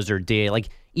LeBron does or did. Like,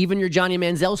 even your Johnny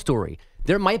Manziel story.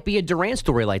 There might be a Durant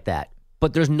story like that,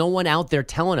 but there's no one out there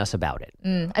telling us about it.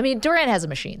 I mean, Durant has a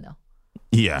machine, though.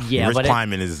 Yeah, Rich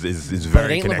Kleiman is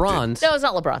very ain't connected. LeBron's. No, it's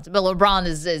not LeBron's, but LeBron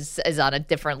is on a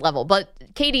different level. But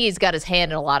KD has got his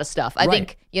hand in a lot of stuff. I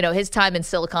think, his time in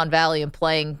Silicon Valley and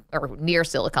playing, or near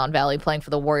Silicon Valley, playing for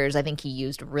the Warriors, I think he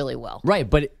used really well. Right,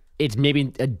 but it's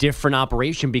maybe a different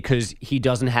operation because he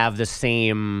doesn't have the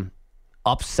same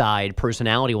upside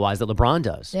personality-wise that LeBron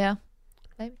does. Yeah.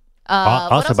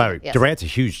 Also, by the way, Durant's a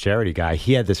huge charity guy.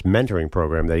 He had this mentoring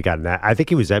program that he got. I think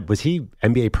he was he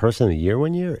NBA Person of the Year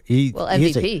one year?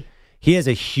 MVP. He has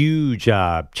a huge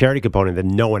charity component that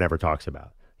no one ever talks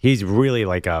about. He's really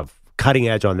like a cutting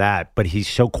edge on that, but he's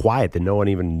so quiet that no one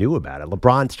even knew about it.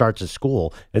 LeBron starts at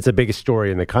school. It's the biggest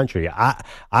story in the country.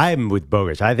 I'm with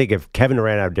Bogus. I think if Kevin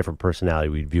Durant had a different personality,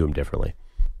 we'd view him differently.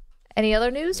 Any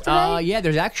other news today? Yeah,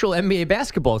 there's actual NBA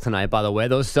basketball tonight, by the way.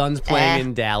 Those Suns playing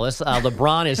in Dallas.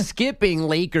 LeBron is skipping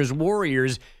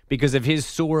Lakers-Warriors because of his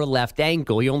sore left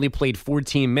ankle. He only played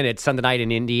 14 minutes Sunday night in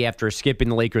Indy after skipping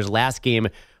the Lakers' last game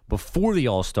before the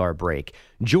All-Star break.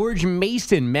 George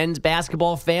Mason, men's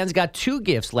basketball fans, got 2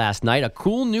 gifts last night, a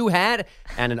cool new hat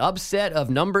and an upset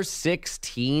of number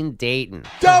 16 Dayton.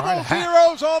 Double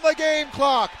zeros on the game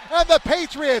clock, and the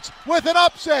Patriots with an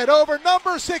upset over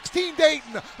number 16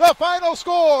 Dayton. The final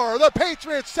score, the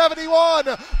Patriots 71,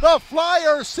 the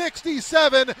Flyers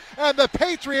 67, and the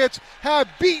Patriots have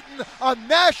beaten a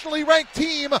nationally ranked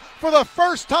team for the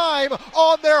first time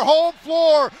on their home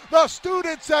floor. The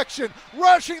student section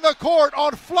rushing the court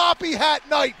on floppy hat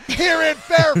night here in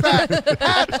Fairfax.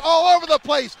 Hats all over the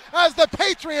place as the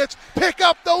Patriots pick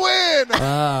up the win.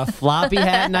 Floppy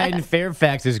hat night in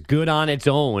Fairfax is good on its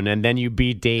own, and then you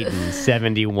beat Dayton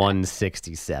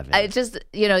 71-67. I just,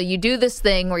 you do this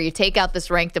thing where you take out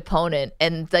this ranked opponent,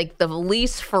 and like the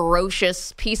least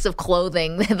ferocious piece of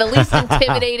clothing, the least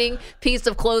intimidating piece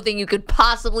of clothing you could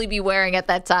possibly be wearing at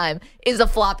that time is a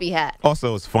floppy hat.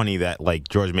 Also, it's funny that like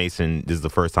George Mason, this is the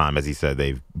first time, as he said,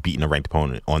 they've beaten a ranked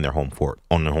opponent on their home court.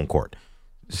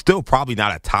 Still probably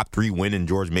not a top 3 win in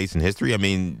George Mason history. I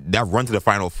mean, that run to the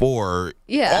Final Four,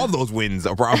 all those wins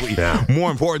are probably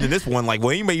more important than this one. Like,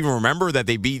 will anybody even remember that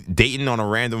they beat Dayton on a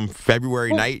random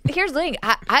February night? Here's the thing.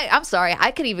 I'm sorry.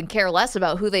 I could even care less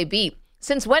about who they beat.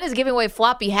 Since when is giving away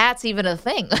floppy hats even a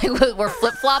thing? Like, were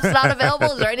flip-flops not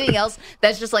available? Is there anything else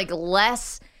that's just like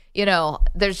less...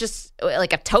 there's just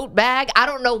like a tote bag. I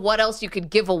don't know what else you could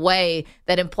give away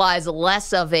that implies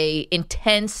less of a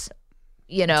intense,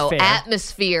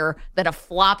 atmosphere than a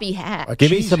floppy hat.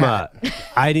 Give me some.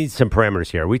 I need some parameters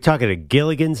here. Are we talking a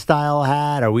Gilligan-style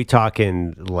hat? Are we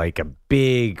talking like a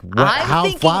big? How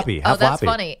floppy? How that's floppy?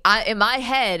 funny. In my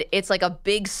head, it's like a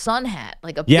big sun hat,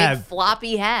 like a big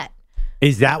floppy hat.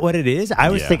 Is that what it is?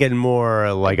 I was thinking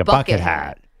more like a bucket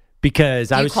hat.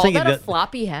 Because I was thinking that a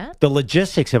floppy hat? The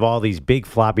logistics of all these big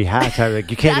floppy hats,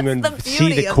 you can't even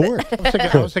see the court.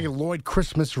 I was thinking Lloyd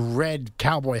Christmas red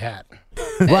cowboy hat.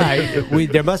 Right.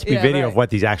 There must be Yeah, video right. of what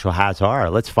these actual hats are.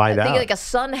 Let's find I out. think like a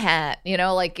sun hat,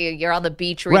 like you're on the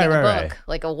beach reading a book, right.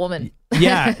 like a woman.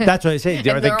 Yeah, that's what I say. Are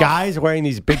the they're all- guys wearing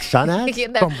these big sun hats? Yeah,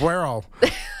 Sombrero.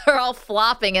 They're all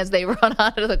flopping as they run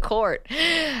onto the court.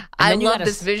 I then you love gotta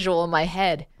this visual in my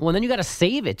head. Well, then you got to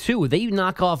save it too. They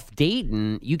knock off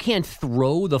Dayton. You can't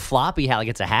throw the floppy hat like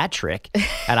it's a hat trick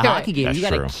at a hockey game. That's You got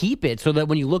to true. keep it so that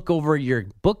when you look over your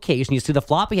bookcase and you see the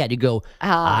floppy hat, you go,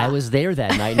 "I was there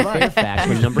that night in Fairfax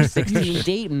when number 16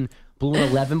 Dayton blew an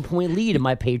 11-point lead and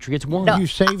my Patriots won." You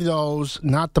save those,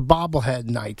 not the bobblehead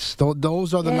nights.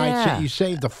 Those are the nights that you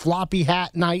save. The floppy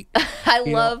hat night. I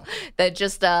love that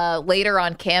just later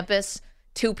on campus,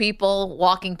 two people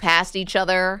walking past each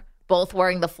other, both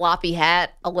wearing the floppy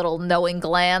hat, a little knowing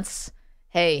glance.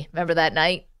 Hey, remember that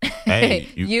night? Hey,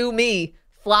 you, me,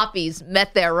 floppies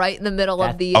met there right in the middle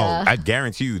of the. I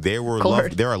guarantee you, there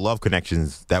are love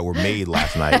connections that were made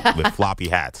last night with floppy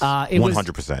hats.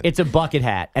 100%. It's a bucket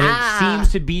hat, and it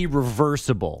seems to be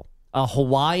reversible. A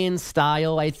Hawaiian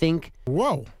style, I think.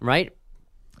 Whoa. Right?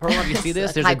 Perloff, you see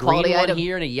this? It's a There's a green high-quality one item.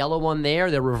 here and a yellow one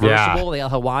there. They're reversible. They have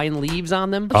Hawaiian leaves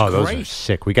on them. Oh, those are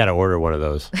sick. We got to order one of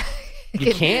those.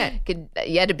 You can't.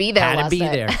 You had to be there Had to last be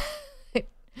night. there.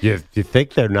 You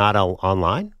think they're not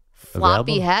online?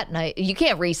 Floppy Available? hat night. You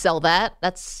can't resell that.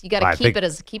 You got I to keep think- it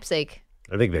as a keepsake.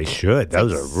 I think they should.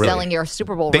 Those are really. Selling your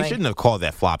Super Bowl They ring. shouldn't have called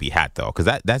that floppy hat though,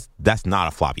 because that's not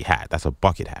a floppy hat. That's a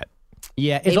bucket hat.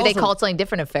 Yeah, it's Maybe also, they call it something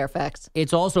different in Fairfax.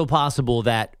 It's also possible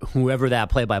that whoever that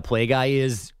play-by-play guy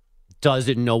is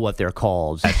doesn't know what they're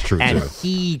called. That's true, and too.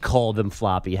 he called them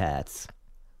floppy hats.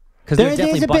 Because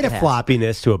There's a bit of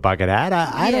floppiness to a bucket hat.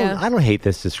 I Yeah. don't hate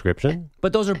this description.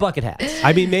 But those are bucket hats.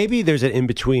 I mean, maybe there's an in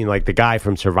between, like the guy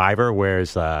from Survivor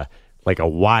wears like a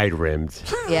wide rimmed,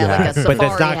 Yeah, like a but that's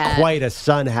safari not hat. quite a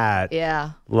sun hat.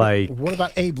 Yeah. Like What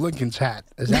about Abe Lincoln's hat?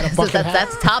 Is that a So bucket hat?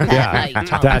 that's top hat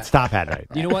night. that's top hat night.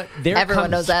 You know what?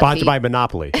 Everyone knows that. Sponsored Pete. by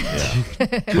Monopoly.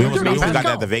 We almost got that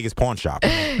at the Vegas pawn shop.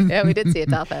 Yeah, we did see a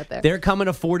top hat there. They're coming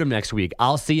to Fordham next week.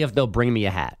 I'll see if they'll bring me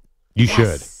a hat. You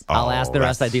should. I'll Oh, ask the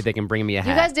rest that's- ID if they can bring me a You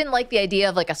hat. guys didn't like the idea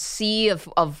of like a sea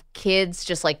of kids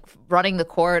just like running the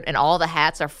court and all the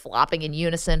hats are flopping in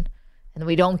unison, and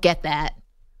we don't get that.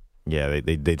 Yeah,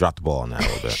 they dropped the ball on that a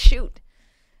little bit. Shoot.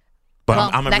 But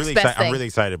Well, I'm next really best excited. I'm thing. really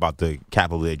excited about the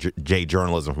capital J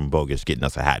journalism from Bogus getting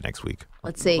us a hat next week.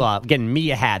 Let's see. Well, getting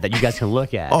me a hat that you guys can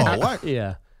look at. Oh, what?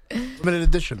 Yeah. Limited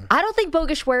edition. I don't think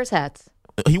Bogish wears hats.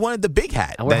 He wanted the big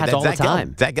hat. I wear hats all the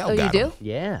time. Zach Gell Oh, you got do? him.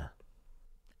 Yeah.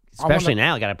 Especially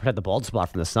now, I got to protect the bald spot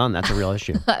from the sun. That's a real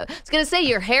issue. I was gonna say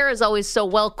your hair is always so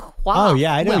well coiffed. Oh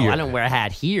yeah, I know. Well, you're- I don't wear a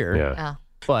hat here. Yeah.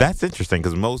 But That's interesting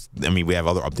because we have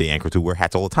other update anchors who wear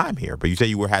hats all the time here. But you say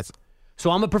you wear hats. So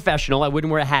I'm a professional. I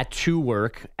wouldn't wear a hat to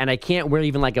work, and I can't wear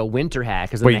even like a winter hat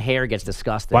because then Wait. the hair gets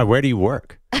disgusting. Why? Where do you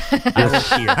work? I work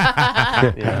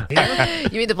here.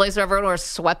 You mean the place where everyone wears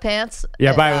sweatpants? Yeah.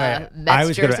 and, By the way, Mets I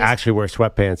was going jerseys? to actually wear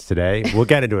sweatpants today. We'll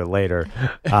get into it later.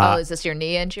 Oh, is this your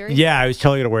knee injury? Yeah, I was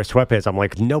telling you to wear sweatpants. I'm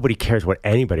like, nobody cares what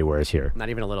anybody wears here. Not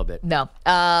even a little bit. No.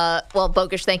 Well,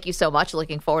 Bogish, thank you so much.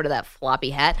 Looking forward to that floppy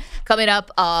hat. Coming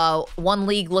up, one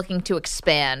league looking to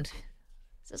expand.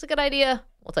 Is this a good idea?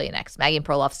 We'll tell you next. Maggie and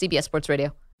Perloff, CBS Sports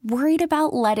Radio. Worried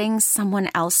about letting someone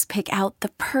else pick out the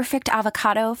perfect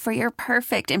avocado for your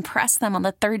perfect impress them on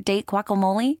the third date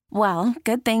guacamole? Well,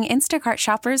 good thing Instacart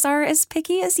shoppers are as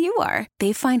picky as you are.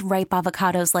 They find ripe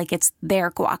avocados like it's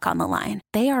their guac on the line.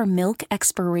 They are milk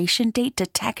expiration date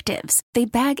detectives. They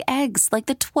bag eggs like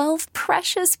the 12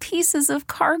 precious pieces of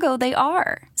cargo they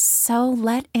are. So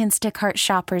let Instacart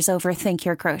shoppers overthink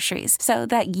your groceries so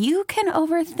that you can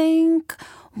overthink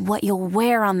what you'll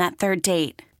wear on that third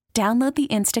date. Download the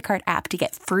Instacart app to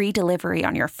get free delivery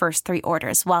on your first 3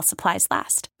 orders while supplies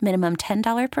last. Minimum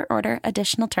 $10 per order.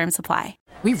 Additional terms apply.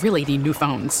 We really need new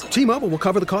phones. T-Mobile will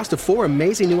cover the cost of 4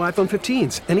 amazing new iPhone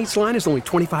 15s, and each line is only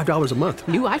 $25 a month.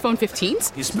 New iPhone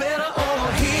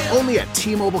 15s? Only at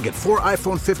T-Mobile, get 4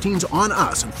 iPhone 15s on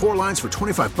us and 4 lines for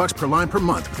 $25 per line per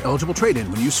month with eligible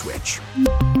trade-in when you switch.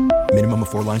 Minimum of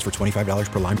 4 lines for $25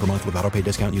 per line per month with autopay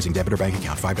discount using debit or bank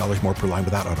account. $5 more per line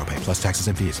without autopay, plus taxes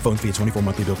and fees. Phone fee at 24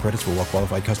 monthly bill credits for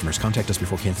well-qualified customers. Contact us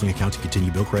before canceling account to continue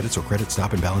bill credits or credit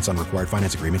stop and balance on required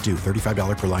finance agreement due.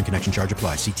 $35 per line connection charge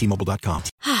applies. See T-Mobile.com.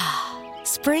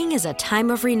 Spring is a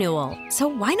time of renewal, so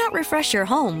why not refresh your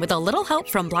home with a little help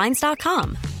from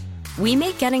Blinds.com? We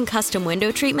make getting custom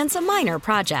window treatments a minor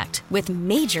project with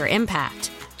major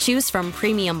impact. Choose from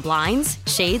premium blinds,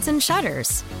 shades, and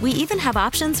shutters. We even have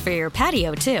options for your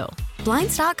patio, too.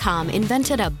 Blinds.com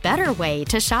invented a better way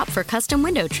to shop for custom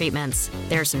window treatments.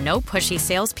 There's no pushy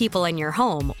salespeople in your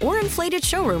home or inflated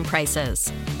showroom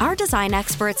prices. Our design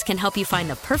experts can help you find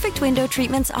the perfect window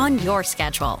treatments on your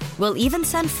schedule. We'll even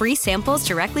send free samples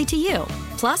directly to you.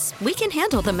 Plus, we can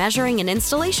handle the measuring and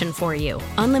installation for you.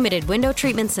 Unlimited window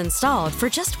treatments installed for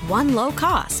just one low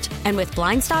cost. And with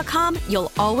Blinds.com,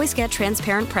 you'll always get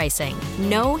transparent pricing.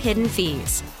 No hidden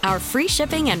fees. Our free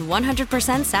shipping and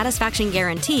 100% satisfaction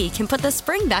guarantee can put the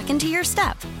spring back into your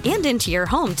step and into your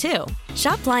home, too.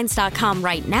 Shop Blinds.com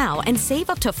right now and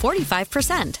save up to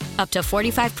 45%. Up to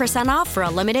 45% off for a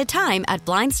limited time at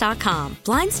Blinds.com.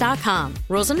 Blinds.com.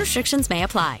 Rules and restrictions may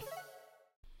apply.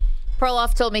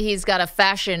 Perloff told me he's got a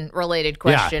fashion-related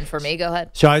question for me. Go ahead.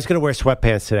 So I was going to wear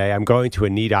sweatpants today. I'm going to a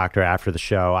knee doctor after the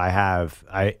show.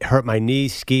 I hurt my knee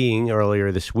skiing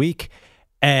earlier this week,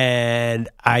 and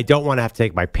I don't want to have to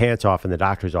take my pants off in the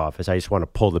doctor's office. I just want to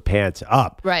pull the pants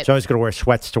up. Right. So I was going to wear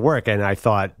sweats to work, and I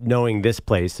thought, knowing this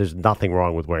place, there's nothing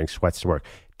wrong with wearing sweats to work.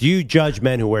 Do you judge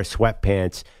men who wear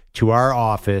sweatpants to our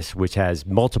office, which has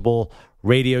multiple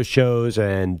radio shows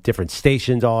and different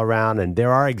stations all around, and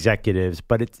there are executives,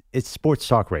 but it's sports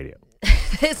talk radio?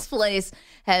 This place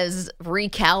has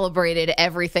recalibrated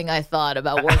everything I thought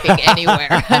about working anywhere.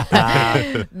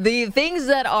 The things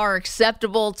that are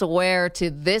acceptable to wear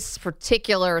to this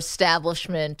particular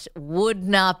establishment would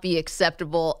not be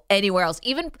acceptable anywhere else.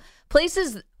 Even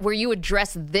places where you would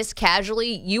dress this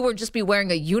casually, you would just be wearing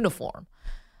a uniform.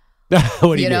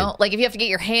 What do you know, mean? like if you have to get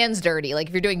your hands dirty, like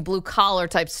if you're doing blue collar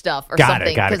type stuff or Got it,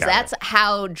 something, got it, because got that's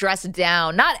how dressed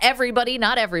down. Not everybody,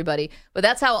 but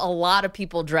that's how a lot of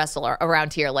people dress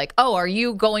around here. Like, oh, are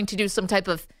you going to do some type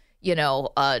of,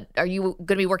 are you going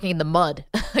to be working in the mud?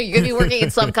 Are you going to be working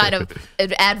in some kind of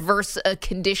adverse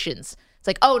conditions? It's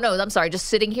like, oh no, I'm sorry, just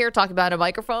sitting here talking about a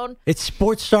microphone. It's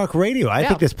sports talk radio. I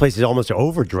think this place is almost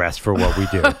overdressed for what we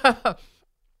do.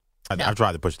 I've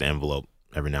tried to push the envelope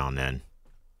every now and then.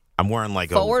 I'm wearing like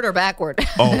forward or backward?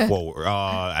 Forward.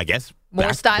 I guess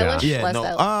more stylish. Yeah, less no.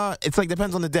 stylish? It's like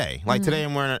depends on the day. Like today,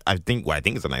 I'm wearing. I think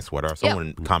it's a nice sweater.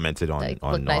 Someone commented on.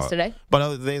 Look nice today. But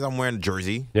other days, I'm wearing a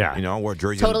jersey. Yeah, I wore a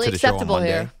jersey totally to the show on acceptable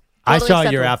Monday. here. I Totally saw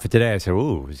acceptable. your outfit today. I said,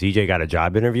 "Ooh, ZJ got a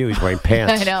job interview. He's wearing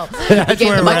pants." I know. That's He gave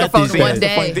where the we're at microphone these one days. day.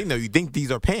 The funny thing, though, you think these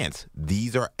are pants.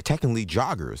 These are technically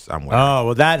joggers I'm wearing. Oh,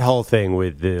 well, that whole thing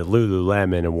with the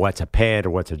Lululemon and what's a pant or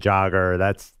what's a jogger,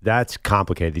 that's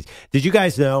complicated. Did you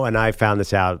guys know, and I found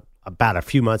this out about a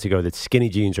few months ago, that skinny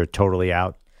jeans are totally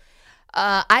out?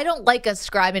 I don't like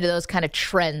ascribing to those kind of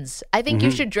trends. I think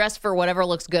you should dress for whatever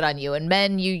looks good on you. And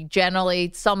men, you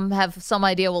generally, some have some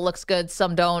idea what looks good,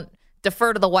 some don't.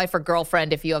 Defer to the wife or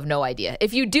girlfriend if you have no idea.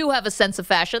 If you do have a sense of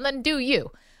fashion, then do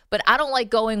you. But I don't like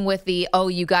going with the, oh,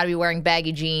 you got to be wearing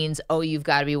baggy jeans. Oh, you've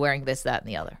got to be wearing this, that, and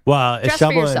the other. Well, as Dress for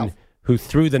someone yourself. who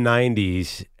through the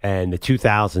 90s and the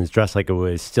 2000s dressed like it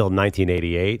was still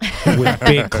 1988 with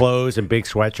big clothes and big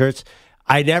sweatshirts,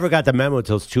 I never got the memo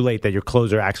until it's too late that your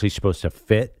clothes are actually supposed to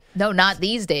fit. No, not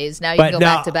these days. Now you can go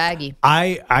back to baggy.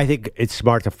 I think it's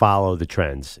smart to follow the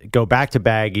trends. Go back to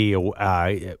baggy.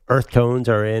 Earth tones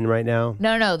are in right now.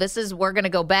 No. We're going to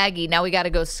go baggy. Now we got to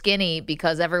go skinny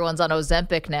because everyone's on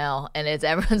Ozempic now. And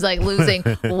everyone's like losing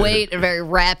weight at a very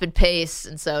rapid pace.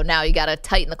 And so now you got to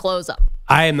tighten the clothes up.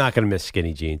 I am not going to miss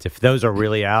skinny jeans. If those are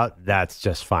really out, that's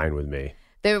just fine with me.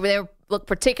 They look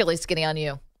particularly skinny on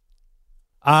you.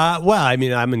 Well, I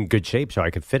mean, I'm in good shape, so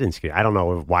I could fit in skinny. I don't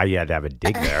know why you had to have a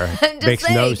dig there. I'm just Makes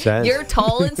saying, no sense. You're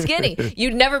tall and skinny.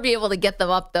 You'd never be able to get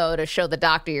them up, though, to show the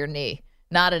doctor your knee.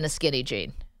 Not in a skinny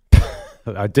jean.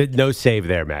 I did no save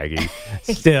there, Maggie.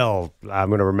 Still, I'm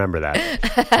going to remember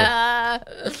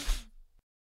that.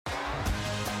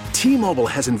 T-Mobile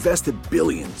has invested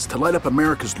billions to light up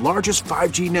America's largest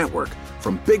 5G network,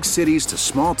 from big cities to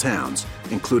small towns,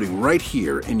 including right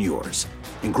here in yours.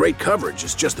 And great coverage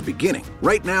is just the beginning.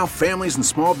 Right now, families and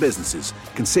small businesses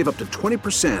can save up to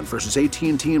 20% versus AT&T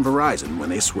and Verizon when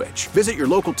they switch. Visit your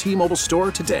local T-Mobile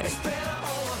store today.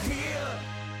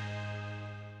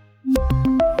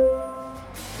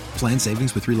 Plan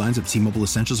savings with 3 lines of T-Mobile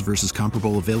Essentials versus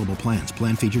comparable available plans.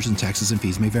 Plan features and taxes and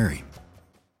fees may vary.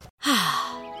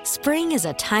 Spring is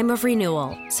a time of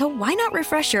renewal, so why not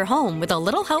refresh your home with a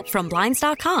little help from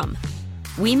Blinds.com?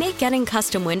 We make getting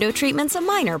custom window treatments a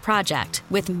minor project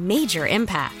with major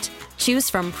impact. Choose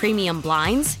from premium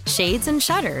blinds, shades, and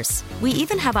shutters. We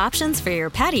even have options for your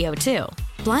patio, too.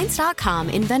 Blinds.com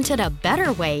invented a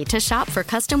better way to shop for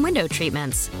custom window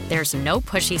treatments. There's no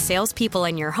pushy salespeople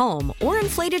in your home or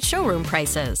inflated showroom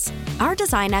prices. Our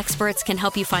design experts can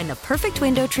help you find the perfect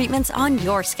window treatments on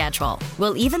your schedule.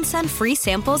 We'll even send free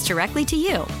samples directly to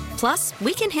you. Plus,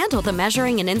 we can handle the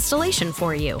measuring and installation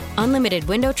for you. Unlimited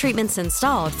window treatments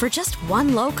installed for just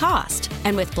one low cost.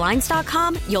 And with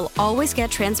Blinds.com, you'll always get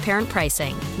transparent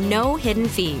pricing. No hidden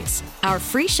fees. Our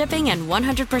free shipping and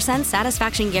 100%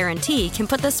 satisfaction guarantee can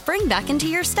put the spring back into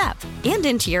your step and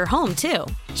into your home, too.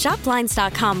 Shop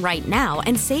Blinds.com right now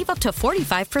and save up to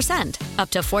 45%.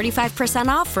 Up to 45%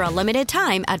 off for a limited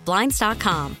time at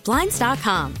Blinds.com.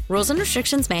 Blinds.com. Rules and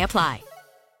restrictions may apply.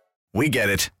 We get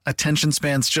it. Attention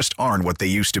spans just aren't what they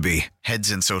used to be. Heads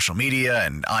in social media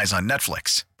and eyes on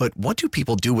Netflix. But what do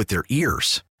people do with their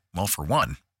ears? Well, for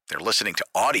one, they're listening to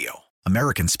audio.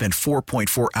 Americans spend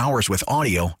 4.4 hours with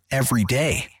audio every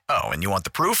day. Oh, and you want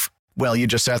the proof? Well, you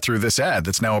just sat through this ad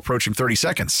that's now approaching 30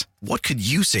 seconds. What could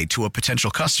you say to a potential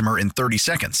customer in 30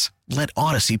 seconds? Let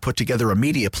Odyssey put together a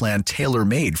media plan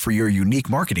tailor-made for your unique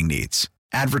marketing needs.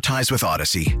 Advertise with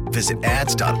Odyssey. Visit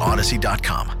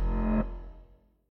ads.odyssey.com.